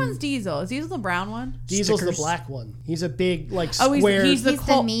Engine. Which one's Diesel? Is Diesel the brown one? Diesel's Stickers. the black one. He's a big, like, Oh, square. he's the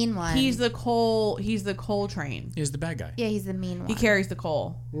coal. mean one. He's the coal train. He's the bad guy. Yeah, he's the mean one. He carries the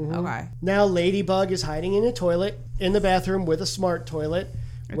coal. Okay. Now Ladybug is hiding in a toilet in the bathroom with a smart toilet.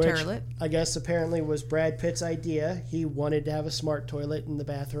 Which toilet? I guess apparently was Brad Pitt's idea. He wanted to have a smart toilet in the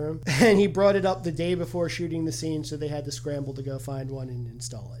bathroom. And he brought it up the day before shooting the scene, so they had to scramble to go find one and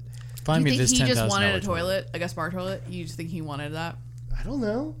install it. Find Do me you this think he just $10,000 wanted a toilet, like a smart toilet? You just think he wanted that? I don't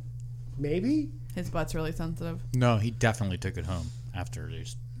know. Maybe. His butt's really sensitive. No, he definitely took it home after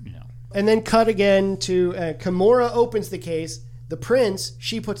these, And then cut again to Kimura opens the case. The prince,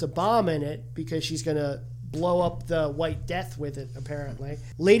 she puts a bomb in it because she's going to blow up the White Death with it, apparently.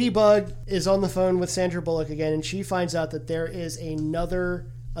 Ladybug is on the phone with Sandra Bullock again, and she finds out that there is another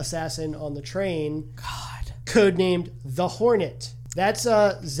assassin on the train. God. Codenamed the Hornet. That's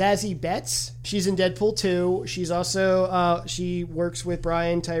Zazie Betts. She's in Deadpool 2. She's also, she works with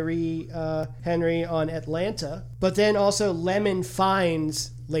Brian Tyree Henry on Atlanta. But then also Lemon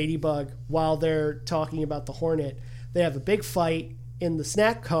finds Ladybug while they're talking about the Hornet. They have a big fight in the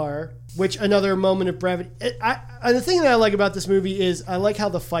snack car, which another moment of brevity. The thing that I like about this movie is I like how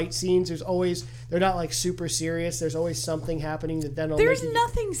the fight scenes, they're not like super serious. There's always something happening that then There's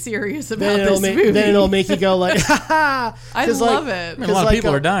nothing serious about this movie. movie. Then it'll make you go like, ha ha. I love it. a lot of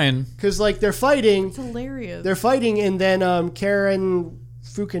people are dying. Because like they're fighting. It's hilarious. They're fighting, and then Karen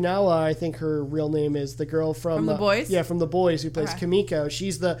Fukunawa, I think her real name is, the girl from The Boys? Yeah, from The Boys, who plays Kamiko.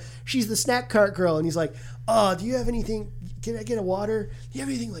 She's the snack cart girl, and he's like, "Oh, do you have anything? Can I get a water? Do you have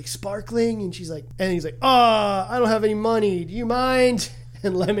anything like sparkling?" And she's like, and he's like, "Oh, I don't have any money. Do you mind?"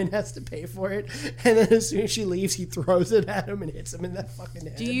 And Lemon has to pay for it. And then as soon as she leaves, he throws it at him and hits him in that fucking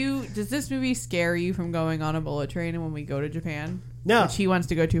head. Does this movie scare you from going on a bullet train when we go to Japan? No. Which he wants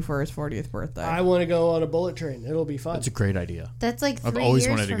to go to for his 40th birthday. I want to go on a bullet train. It'll be fun. That's a great idea. That's like 3 I've always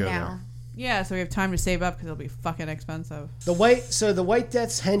years wanted to from go now. there. Yeah, so we have time to save up because it'll be fucking expensive. The White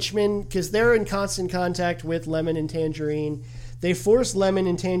Death's henchmen, because they're in constant contact with Lemon and Tangerine, they force Lemon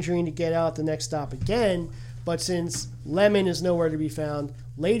and Tangerine to get out at the next stop again. But since Lemon is nowhere to be found,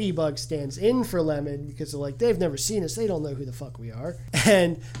 Ladybug stands in for Lemon because they're like, they've never seen us. They don't know who the fuck we are.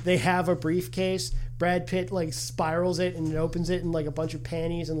 And they have a briefcase. Brad Pitt like spirals it and opens it, and like a bunch of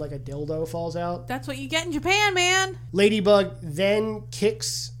panties and like a dildo falls out. That's what you get in Japan, man. Ladybug then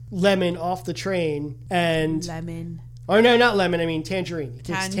kicks Lemon off the train and... Lemon. Or no, not Lemon. I mean Tangerine. He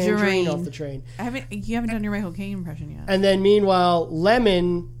takes Tangerine off the train. You haven't done your Michael Caine impression yet. And then meanwhile,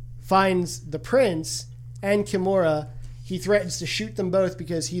 Lemon finds the prince and Kimura. He threatens to shoot them both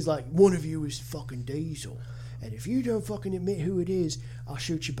because he's like, one of you is fucking Diesel. And if you don't fucking admit who it is, I'll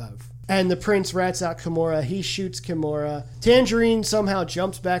shoot you both. And the prince rats out Kimura. He shoots Kimura. Tangerine somehow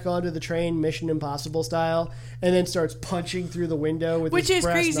jumps back onto the train, Mission Impossible style, and then starts punching through the window with Which his is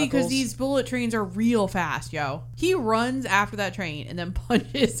brass crazy because knuckles. these bullet trains are real fast, yo. He runs after that train and then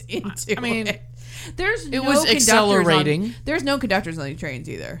punches into it. There's no was accelerating. There's no conductors on these trains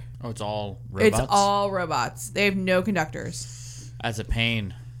either. Oh, it's all robots? It's all robots. They have no conductors. That's a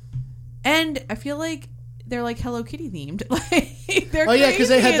pain. And I feel like they're like Hello Kitty themed. Like they're because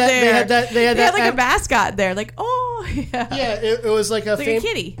they had that. They had like a mascot there. Like yeah. Yeah, it was like a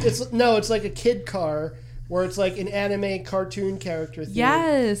kitty. It's like a kid car where it's like an anime cartoon character theme.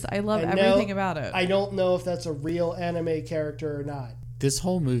 Yes, I love everything about it. I don't know if that's a real anime character or not. This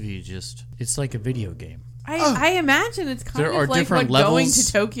whole movie it's like a video game. I imagine it's kind There of are like different what going levels.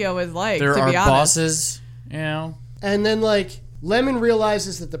 to Tokyo is like. There to are be honest. bosses, And then like Lemon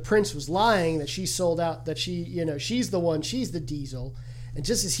realizes that the prince was lying, that she sold out, that she's the one, she's the Diesel. And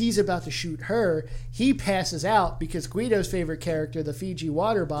just as he's about to shoot her, he passes out because Guido's favorite character, the Fiji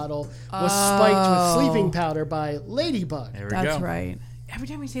water bottle, was spiked with sleeping powder by Ladybug. There we That's go. right. Every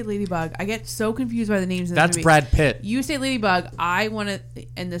time we say Ladybug, I get so confused by the names of this That's movie. Brad Pitt. You say Ladybug, I want to,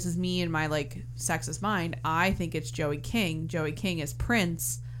 and this is me in my like sexist mind, I think it's Joey King. Joey King is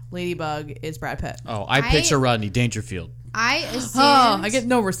Prince. Ladybug is Brad Pitt. Oh, I picture Rodney Dangerfield. I assumed. I get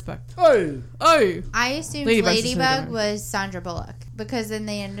no respect. Oh, I assumed Ladybug was Sandra Bullock because in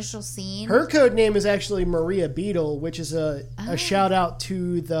the initial scene, her code name is actually Maria Beetle, which is a shout out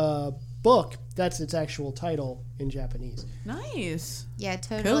to the book. That's its actual title in Japanese. Nice. Yeah,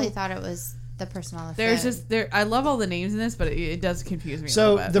 totally Cool. thought it was the person on the There's phone. just there. I love all the names in this, but it does confuse me.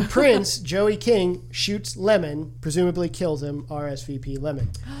 So a little bit. the prince, Joey King, shoots Lemon, presumably kills him. RSVP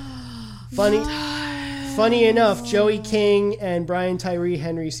Lemon. Funny enough, Joey King and Brian Tyree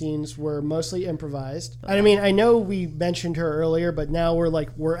Henry scenes were mostly improvised. I mean, I know we mentioned her earlier, but now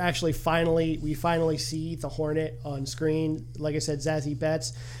we're actually finally see the Hornet on screen. Like I said, Zazie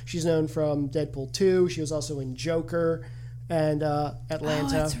Betts. She's known from Deadpool 2. She was also in Joker and Atlanta. Oh,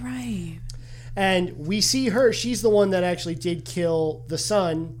 that's right. And we see her. She's the one that actually did kill the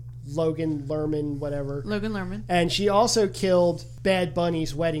son, Logan Lerman, whatever. Logan Lerman. And she also killed Bad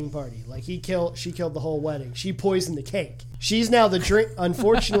Bunny's wedding party. Like she killed the whole wedding. She poisoned the cake. She's now the drink.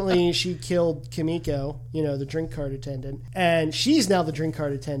 Unfortunately, she killed Kimiko, the drink cart attendant, and she's now the drink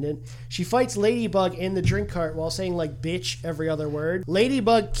cart attendant. She fights Ladybug in the drink cart while saying like "bitch" every other word.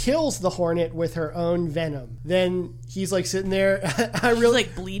 Ladybug kills the Hornet with her own venom. Then he's like sitting there. She's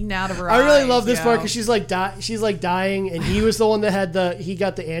like bleeding out of her I eyes. really love this part because she's like dying, and he was the one that had he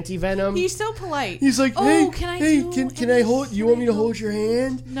got the anti venom. He's so polite. He's like, oh, hey, can I hold? You want me to hold your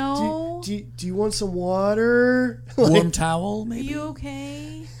hand? No. Do you want some water? Warm towel, maybe? Are you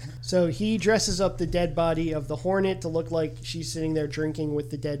okay? So he dresses up the dead body of the Hornet to look like she's sitting there drinking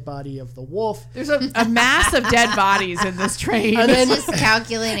with the dead body of the wolf. There's a mass of dead bodies in this train. And then just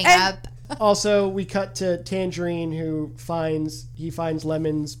calculating up. Also, we cut to Tangerine, who finds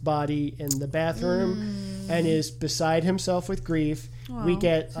Lemon's body in the bathroom and is beside himself with grief. Oh, we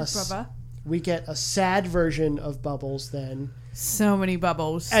get a sad version of Bubbles then. So many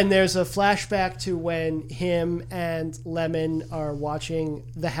bubbles. And there's a flashback to when him and Lemon are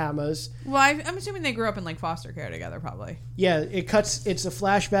watching the Hammers. Well, I'm assuming they grew up in like foster care together, probably. Yeah, it's a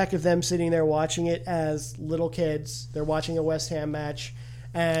flashback of them sitting there watching it as little kids. They're watching a West Ham match,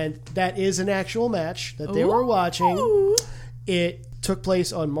 and that is an actual match that they were watching. It took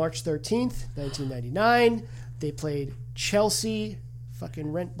place on March 13th, 1999. They played Chelsea,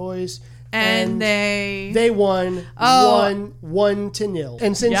 fucking Rent Boys. And they won 1-0.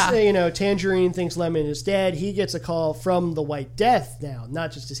 And since Tangerine thinks Lemon is dead, he gets a call from the White Death now,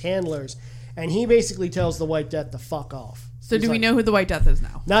 not just his handlers, and he basically tells the White Death to fuck off. So do we know who the White Death is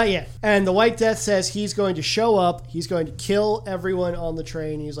now? Not yet. And the White Death says he's going to show up, he's going to kill everyone on the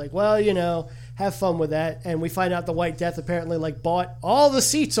train. He's like, well, have fun with that. And we find out the White Death apparently bought all the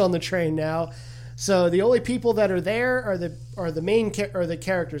seats on the train now. So the only people that are there are the main the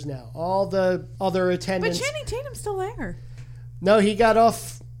characters now. All the other attendants. But Channing Tatum's still there. No, he got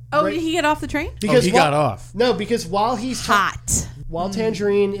off. Oh, did he get off the train? Because he got off. No, because while he's hot, while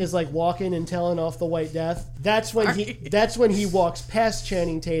Tangerine is walking and telling off the White Death, that's when he walks past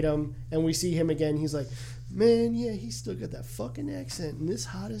Channing Tatum and we see him again. He's like, man, yeah, he's still got that fucking accent and this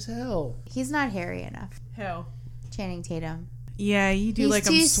hot as hell. He's not hairy enough. Who? Channing Tatum. Yeah, you do He's like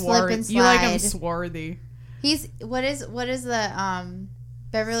too him slip and You like him slide. swarthy. He's what is the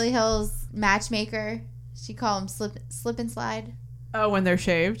Beverly Hills matchmaker? She call him slip and slide. Oh, when they're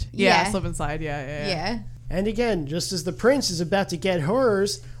shaved? Yeah, Yeah. slip and slide. Yeah. And again, just as the prince is about to get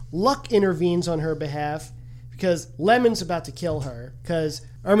hers, Luck intervenes on her behalf because Lemon's about to kill her.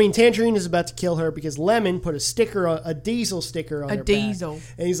 Tangerine is about to kill her because Lemon put a diesel sticker on her back.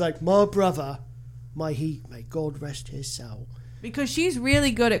 And he's like, my brother, my heat, may God rest his soul. Because she's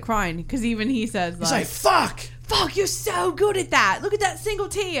really good at crying. Because even he says, He's like, fuck! Fuck, you're so good at that. Look at that single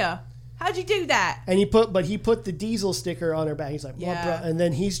tear. How'd you do that? And he put the diesel sticker on her back. He's like, Yeah. and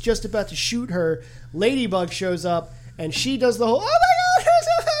then he's just about to shoot her. Ladybug shows up, and she does the whole, oh my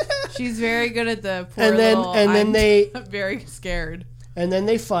God! She's very good at the poor And then- little, and then I'm they- very scared. And then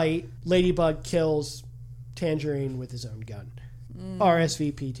they fight. Ladybug kills Tangerine with his own gun.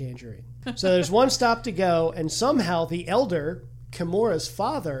 RSVP Tangerine. So there's one stop to go, and somehow the elder, Kimura's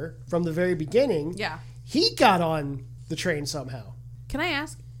father, from the very beginning, he got on the train somehow. Can I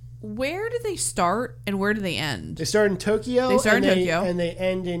ask, where do they start and where do they end? They start in Tokyo. And they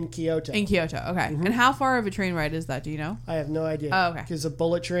end in Kyoto. In Kyoto, okay. Mhm. And how far of a train ride is that? Do you know? I have no idea. Oh, okay. Because a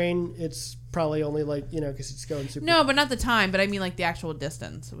bullet train, it's probably only because it's going super. No, but not the time. But I mean, the actual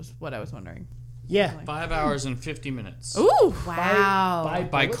distance was what I was wondering. Yeah. 5 hours and 50 minutes. Ooh, wow.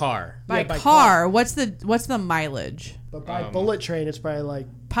 By car. By car. What's the mileage? But by bullet train, it's probably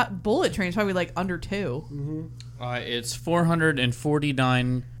bullet train is probably under 2. Mm-hmm. It's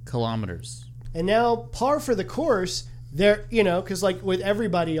 449 kilometers. And now, par for the course, there, because with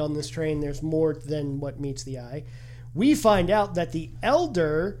everybody on this train, there's more than what meets the eye. we find out that the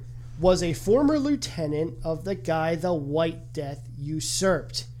Elder was a former lieutenant of the guy the White Death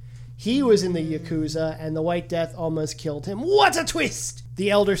usurped. He was in the Yakuza, and the White Death almost killed him. What a twist!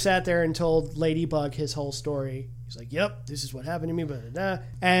 The Elder sat there and told Ladybug his whole story. He's like, yep, this is what happened to me, blah, blah, blah.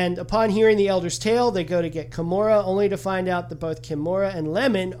 And upon hearing the Elder's tale, they go to get Kimura, only to find out that both Kimura and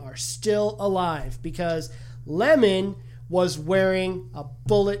Lemon are still alive, because Lemon was wearing a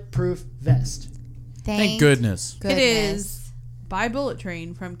bulletproof vest. Thank goodness. It is by bullet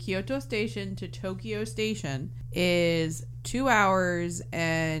train from Kyoto Station to Tokyo Station is 2 hours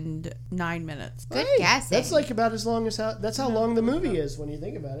and 9 minutes. Good guessing. That's like about as long as that's how long the movie is when you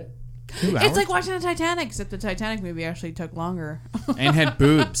think about it. 2 hours? It's like watching the Titanic, except the Titanic movie actually took longer. And had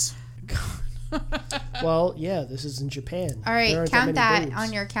boobs. Well, yeah, this is in Japan. All right, There aren't count that that many boobs.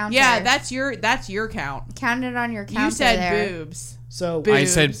 on your counter. Yeah, that's your count. Count it on your counter. You said there. boobs. So I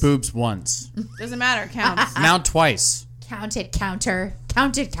said boobs once. Doesn't matter. It counts. Now twice. Count it, counter.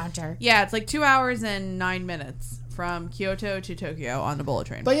 Count it, counter. Yeah, it's like 2 hours and 9 minutes from Kyoto to Tokyo on the bullet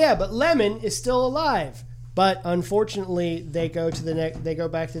train. But Lemon is still alive. But unfortunately, they go to they go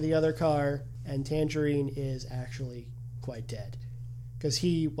back to the other car, and Tangerine is actually quite dead because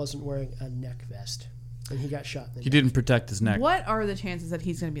he wasn't wearing a neck vest, and he got shot in the neck. He didn't protect his neck. What are the chances that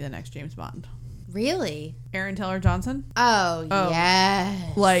he's going to be the next James Bond? Really? Aaron Taylor Johnson? Oh,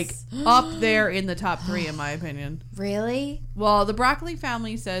 yes. Like up there in the top 3 in my opinion. Really? Well, the Broccoli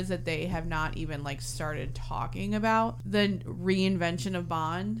family says that they have not even like started talking about the reinvention of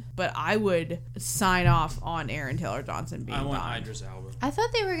Bond, but I would sign off on Aaron Taylor Johnson being Bond. Idris Elba. I thought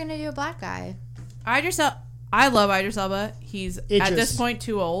they were going to do a black guy. I love Idris Elba. He's at this point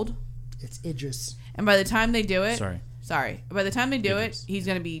too old. It's Idris. And by the time they do it, Sorry. By the time they do it, he's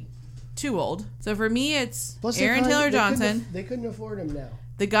going to be too old. So for me, it's Plus Aaron Taylor Johnson. They couldn't afford him now.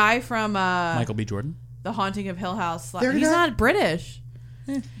 The guy from Michael B. Jordan. The Haunting of Hill House. They're He's not British.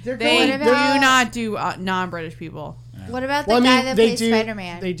 They're They going- do not do non-British people. What about the guy that plays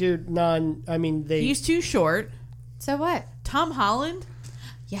Spider-Man? They do He's too short. So what? Tom Holland?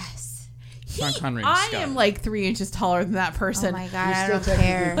 Yes. Sean Connery. I am like 3 inches taller than that person. Oh my God, I don't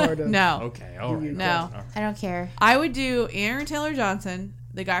care. No. Okay, all right. No. I don't care. I would do Aaron Taylor Johnson,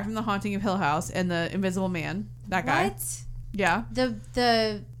 the guy from The Haunting of Hill House, and The Invisible Man. That guy. What? Yeah.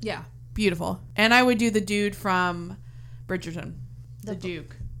 The Yeah. Beautiful. And I would do the dude from Bridgerton. The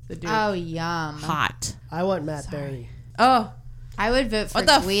Duke. The Duke. Oh, yum. Hot. I want Matt Berry. Oh. I would vote for What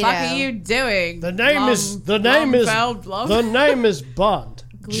the Guido. fuck are you doing? The name is Bond.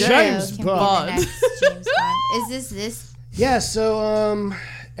 Guido James can Bond. Be the next James Bond. Is this? Yeah, so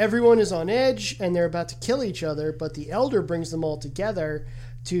everyone is on edge and they're about to kill each other, but the Elder brings them all together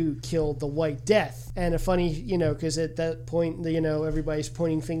to kill the White Death. And a funny, because at that point, everybody's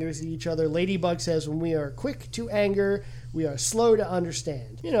pointing fingers at each other. Ladybug says, when we are quick to anger, we are slow to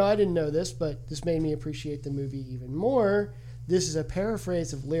understand. I didn't know this, but this made me appreciate the movie even more. This is a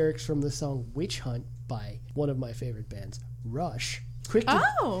paraphrase of lyrics from the song Witch Hunt by one of my favorite bands, Rush. Quick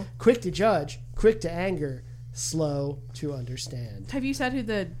to judge, quick to anger, slow to understand. Have you said who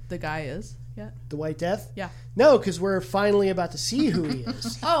the guy is yet? The White Death? Yeah. No, because we're finally about to see who he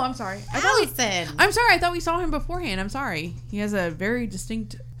is. Oh, I'm sorry. Allison. I'm sorry. I thought we saw him beforehand. I'm sorry. He has a very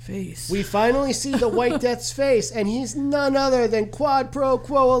distinct face. We finally see the White Death's face, and he's none other than Quad Pro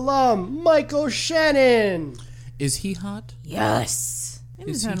Quo alum Michael Shannon. Is he hot? Yes. In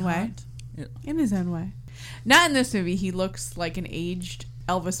his own way. In his own way. Not in this movie. He looks like an aged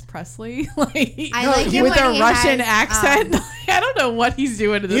Elvis Presley, I like him with when a he Russian has, accent. I don't know what he's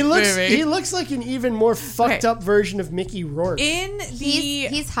doing in this movie. He looks like an even more fucked up version of Mickey Rourke.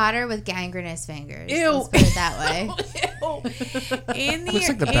 He's hotter with gangrenous fingers. Ew. Let's put it that way. Looks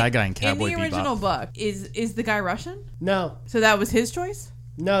like the bad guy in Cowboy In the original Bebop. book, is the guy Russian? No. So that was his choice?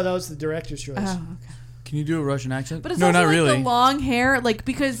 No, that was the director's choice. Oh, okay. Can you do a Russian accent? But it's no, also not like really. the long hair,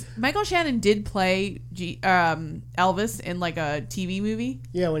 because Michael Shannon did play Elvis in like a TV movie.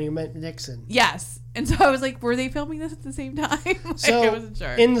 Yeah, when he met Nixon. Yes, and so I was like, were they filming this at the same time? So I wasn't sure.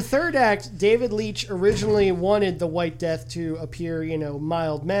 in the third act, David Leitch originally wanted the White Death to appear,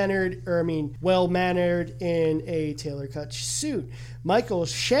 well-mannered in a tailor-cut suit. Michael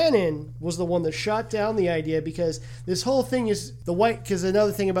Shannon was the one that shot down the idea because this whole thing is because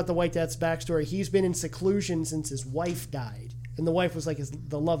another thing about the White Death's backstory, he's been in seclusion since his wife died. And the wife was like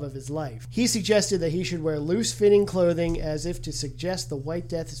the love of his life. He suggested that he should wear loose-fitting clothing as if to suggest the White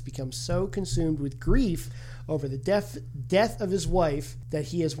Death has become so consumed with grief over the death of his wife that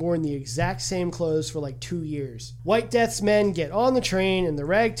he has worn the exact same clothes for like 2 years. White Death's men get on the train and the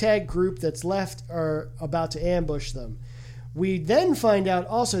ragtag group that's left are about to ambush them. We then find out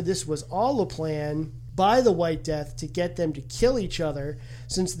also this was all a plan by the White Death to get them to kill each other,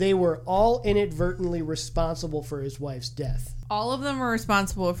 since they were all inadvertently responsible for his wife's death. All of them are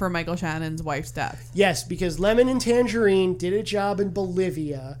responsible for Michael Shannon's wife's death. Yes, because Lemon and Tangerine did a job in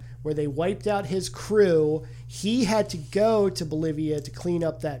Bolivia where they wiped out his crew. He had to go to Bolivia to clean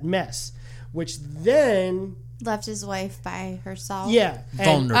up that mess, which then left his wife by herself. Yeah.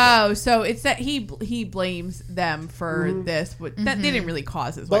 Oh, so it's that he blames them for this. That they didn't really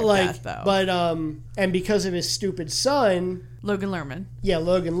cause his wife's death, though. But and because of his stupid son, Logan Lerman. Yeah,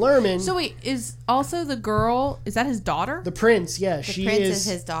 Logan Lerman. So wait, is also the girl? Is that his daughter? The prince. Yeah, the prince is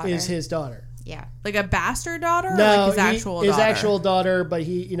his daughter. Is his daughter. Yeah, like a bastard daughter. No, or like his actual daughter. But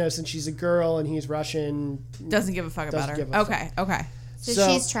he, since she's a girl and he's Russian, doesn't give a fuck about her. Okay.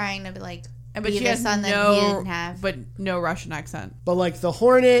 So she's trying to like. But she has son that he didn't have. But no Russian accent. But like the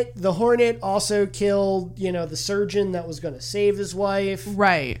Hornet also killed, the surgeon that was going to save his wife.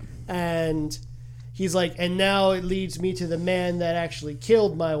 Right. And he's like, and now it leads me to the man that actually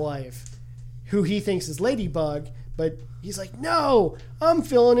killed my wife, who he thinks is Ladybug. But he's like, no, I'm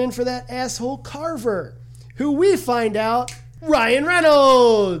filling in for that asshole Carver, who we find out, Ryan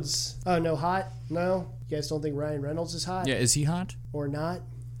Reynolds. Oh, no, hot? No? You guys don't think Ryan Reynolds is hot? Yeah, is he hot? Or not?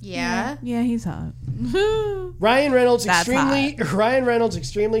 Yeah, he's hot. Ryan Reynolds'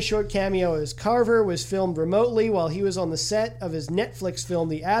 extremely short cameo as Carver was filmed remotely while he was on the set of his Netflix film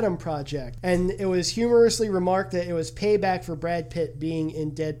The Atom Project, and it was humorously remarked that it was payback for Brad Pitt being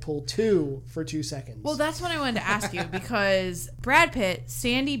in Deadpool 2 for 2 seconds. Well, that's what I wanted to ask you, because Brad Pitt,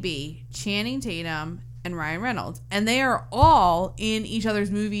 Sandy B, Channing Tatum, and Ryan Reynolds, and they are all in each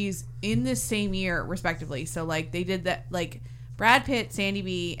other's movies in this same year, respectively. So like they did that, like Brad Pitt, Sandy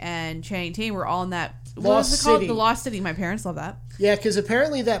B, and Channing Tatum were all in that. What was it called? The Lost City. My parents love that. Yeah, because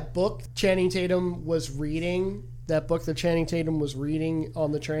apparently that book Channing Tatum was reading, on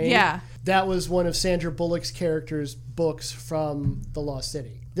the train. Yeah. That was one of Sandra Bullock's character's books from The Lost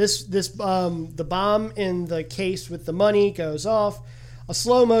City. The bomb in the case with the money goes off. A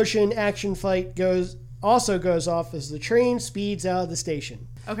slow motion action fight goes off as the train speeds out of the station.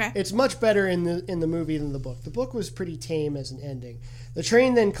 Okay. It's much better in the movie than the book. The book was pretty tame as an ending. The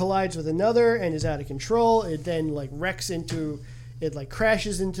train then collides with another and is out of control. It then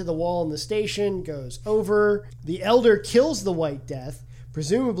crashes into the wall in the station, goes over. The Elder kills the White Death,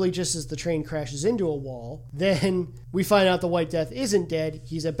 presumably just as the train crashes into a wall. Then we find out the White Death isn't dead.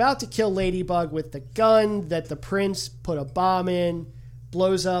 He's about to kill Ladybug with the gun that the prince put a bomb in,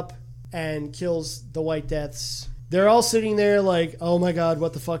 blows up, and kills the White Deaths. They're all sitting there like, oh my god,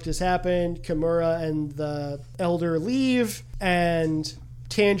 what the fuck just happened? Kimura and the Elder leave, and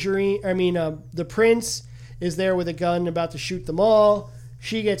the prince is there with a gun about to shoot them all.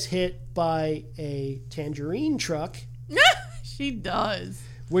 She gets hit by a Tangerine truck. She does.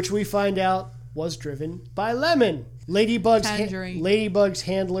 Which we find out was driven by Lemon. Ladybug's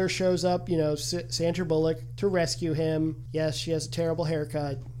handler shows up, Sandra Bullock, to rescue him. Yes, she has a terrible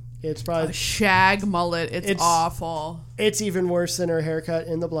haircut. It's probably a shag mullet. It's awful. It's even worse than her haircut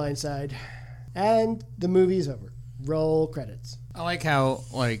in The Blind Side. And the movie's over. Roll credits. I like how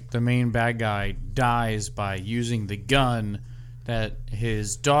the main bad guy dies by using the gun that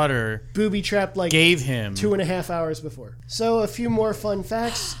his daughter booby trapped gave him 2.5 hours before. So a few more fun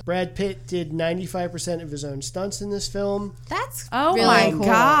facts. Brad Pitt did 95% of his own stunts in this film. That's really my cool.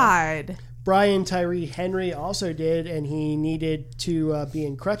 God. Brian Tyree Henry also did, and he needed to be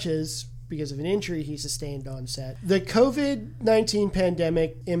in crutches because of an injury he sustained on set. The COVID-19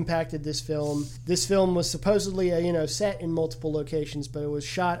 pandemic impacted this film. This film was supposedly set in multiple locations, but it was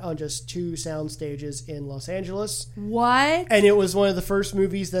shot on just 2 sound stages in Los Angeles. What? And it was one of the first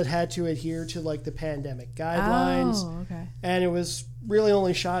movies that had to adhere to the pandemic guidelines. Oh, okay. And it was really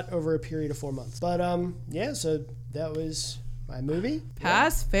only shot over a period of 4 months. But so that was my movie.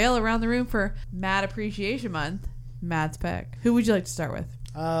 Pass, fail around the room for Mad Appreciation Month. Matt's pick. Who would you like to start with?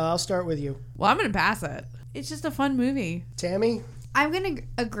 I'll start with you. Well, I'm going to pass it. It's just a fun movie. Tammy? I'm going to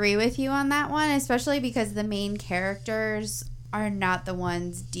agree with you on that one, especially because the main characters are not the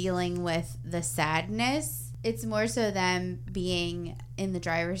ones dealing with the sadness. It's more so them being in the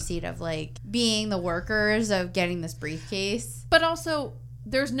driver's seat of being the workers of getting this briefcase. But also,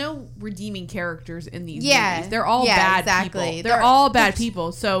 there's no redeeming characters in these movies. They're all bad people. They're all bad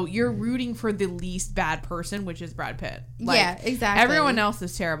people. So you're rooting for the least bad person, which is Brad Pitt. Exactly. Everyone else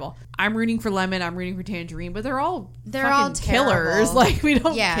is terrible. I'm rooting for Lemon. I'm rooting for Tangerine. But they're all terrible. killers. We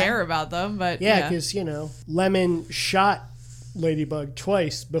don't care about them. But because Lemon shot Ladybug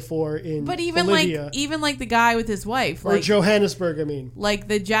twice before in But even Bolivia. like the guy with his wife, or like Johannesburg, I mean. like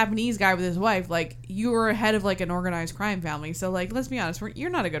the Japanese guy with his wife, like you were head of like an organized crime family. So like, let's be honest, you're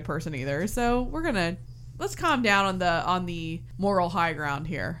not a good person either. So let's calm down on the moral high ground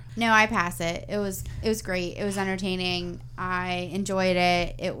here. No, I pass it. It was great. It was entertaining. I enjoyed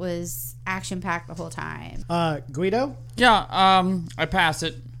it. It was action packed the whole time. Guido? Yeah, I pass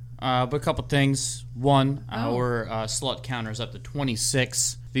it. But a couple things. One, our slut counter's up to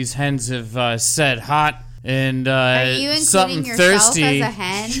 26. These hens have said hot and Are you something including yourself thirsty. as a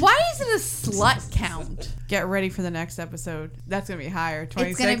hen? Why is it a slut count? Get ready for the next episode. That's gonna be higher.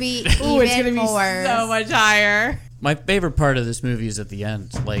 26. It's gonna be it's even gonna more. be so much higher. My favorite part of this movie is at the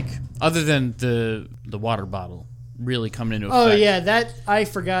end. Like, other than the water bottle really coming into effect. Oh, yeah, that I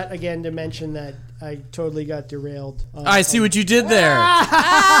forgot again to mention that. I totally got derailed. I see what you did there. You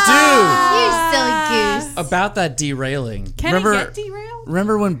silly goose. About that derailing. Can it get derailed?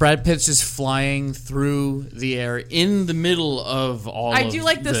 Remember when Brad Pitt's just flying through the air in the middle of all I of do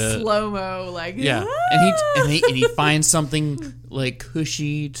like the slow-mo, like yeah, and he finds something like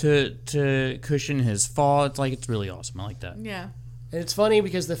cushy to cushion his fall. It's really awesome. I like that. Yeah. And it's funny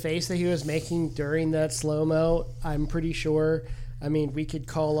because the face that he was making during that slow-mo, I'm pretty sure... I mean, we could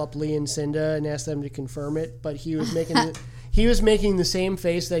call up Lee and Cinda and ask them to confirm it, but he was making the same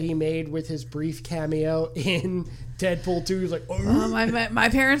face that he made with his brief cameo in Deadpool 2. He was like, my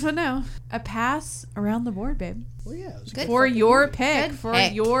parents would know. A pass around the board, babe. Well, yeah, it was Good for your pick Good for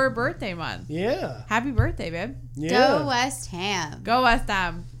pick. your birthday month. Yeah. Happy birthday, babe. Yeah. Go West Ham. Go West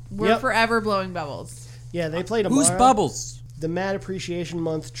Ham. We're Yep. forever blowing bubbles. Yeah, they play tomorrow. Who's Bubbles? The Mad Appreciation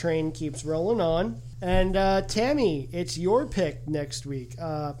Month train keeps rolling on. And Tammy, it's your pick next week.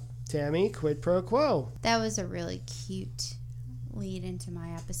 Tammy, quid pro quo. That was a really cute lead into my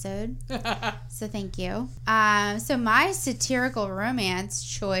episode. So thank you. So my satirical romance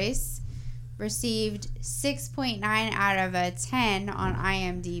choice received 6.9 out of a 10 on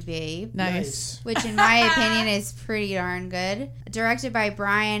IMDb. Nice. Which in my opinion is pretty darn good. Directed by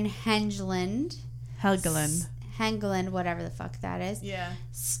Brian Helgeland, whatever the fuck that is. Yeah.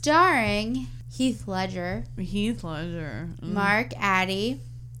 Starring Heath Ledger, Mark Addy,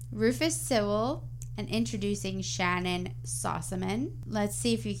 Rufus Sewell, and introducing Shannon Sossamon. Let's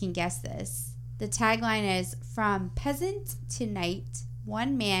see if you can guess this. The tagline is, "From peasant to knight,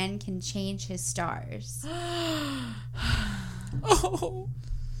 one man can change his stars." Oh.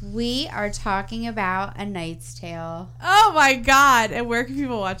 We are talking about A Knight's Tale. Oh my god. And where can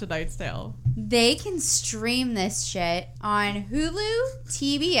people watch A Knight's Tale? They can stream this shit on Hulu,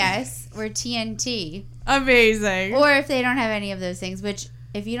 TBS, or TNT. Amazing. Or if they don't have any of those things, which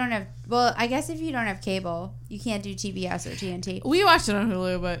if you don't have, well, I guess if you don't have cable, you can't do TBS or TNT. We watched it on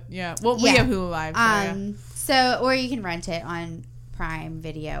Hulu, but yeah. Well, we have Hulu Live. So, or you can rent it on Prime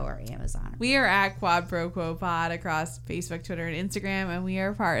Video or Amazon. We are at Quad Pro Quo Pod across Facebook, Twitter, and Instagram, and we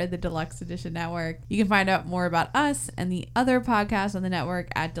are part of the Deluxe Edition Network. You can find out more about us and the other podcasts on the network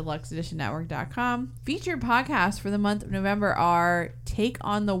at deluxeeditionnetwork.com. Featured podcasts for the month of November are Take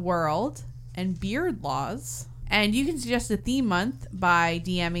on the World and Beard Laws. And you can suggest a theme month by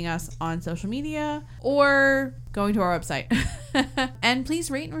DMing us on social media or going to our website. And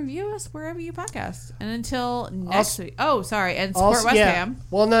please rate and review us wherever you podcast. And until next week. Oh, sorry. And support West Ham.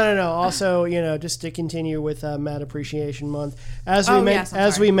 Well, no. Also, just to continue with Mad Appreciation Month,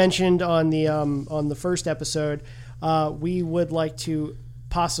 as we mentioned on the first episode, we would like to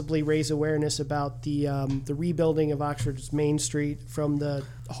possibly raise awareness about the rebuilding of Oxford's Main Street from the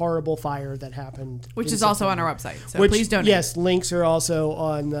horrible fire that happened. Which is also on our website. So please donate. Yes, links are also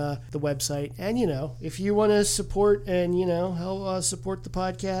on the website. And, if you want to support and, help support the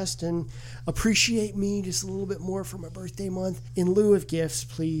podcast and appreciate me just a little bit more for my birthday month, in lieu of gifts,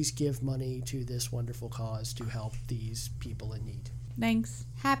 please give money to this wonderful cause to help these people in need. Thanks.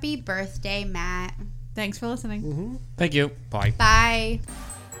 Happy birthday, Matt. Thanks for listening. Thank you. Bye. Bye.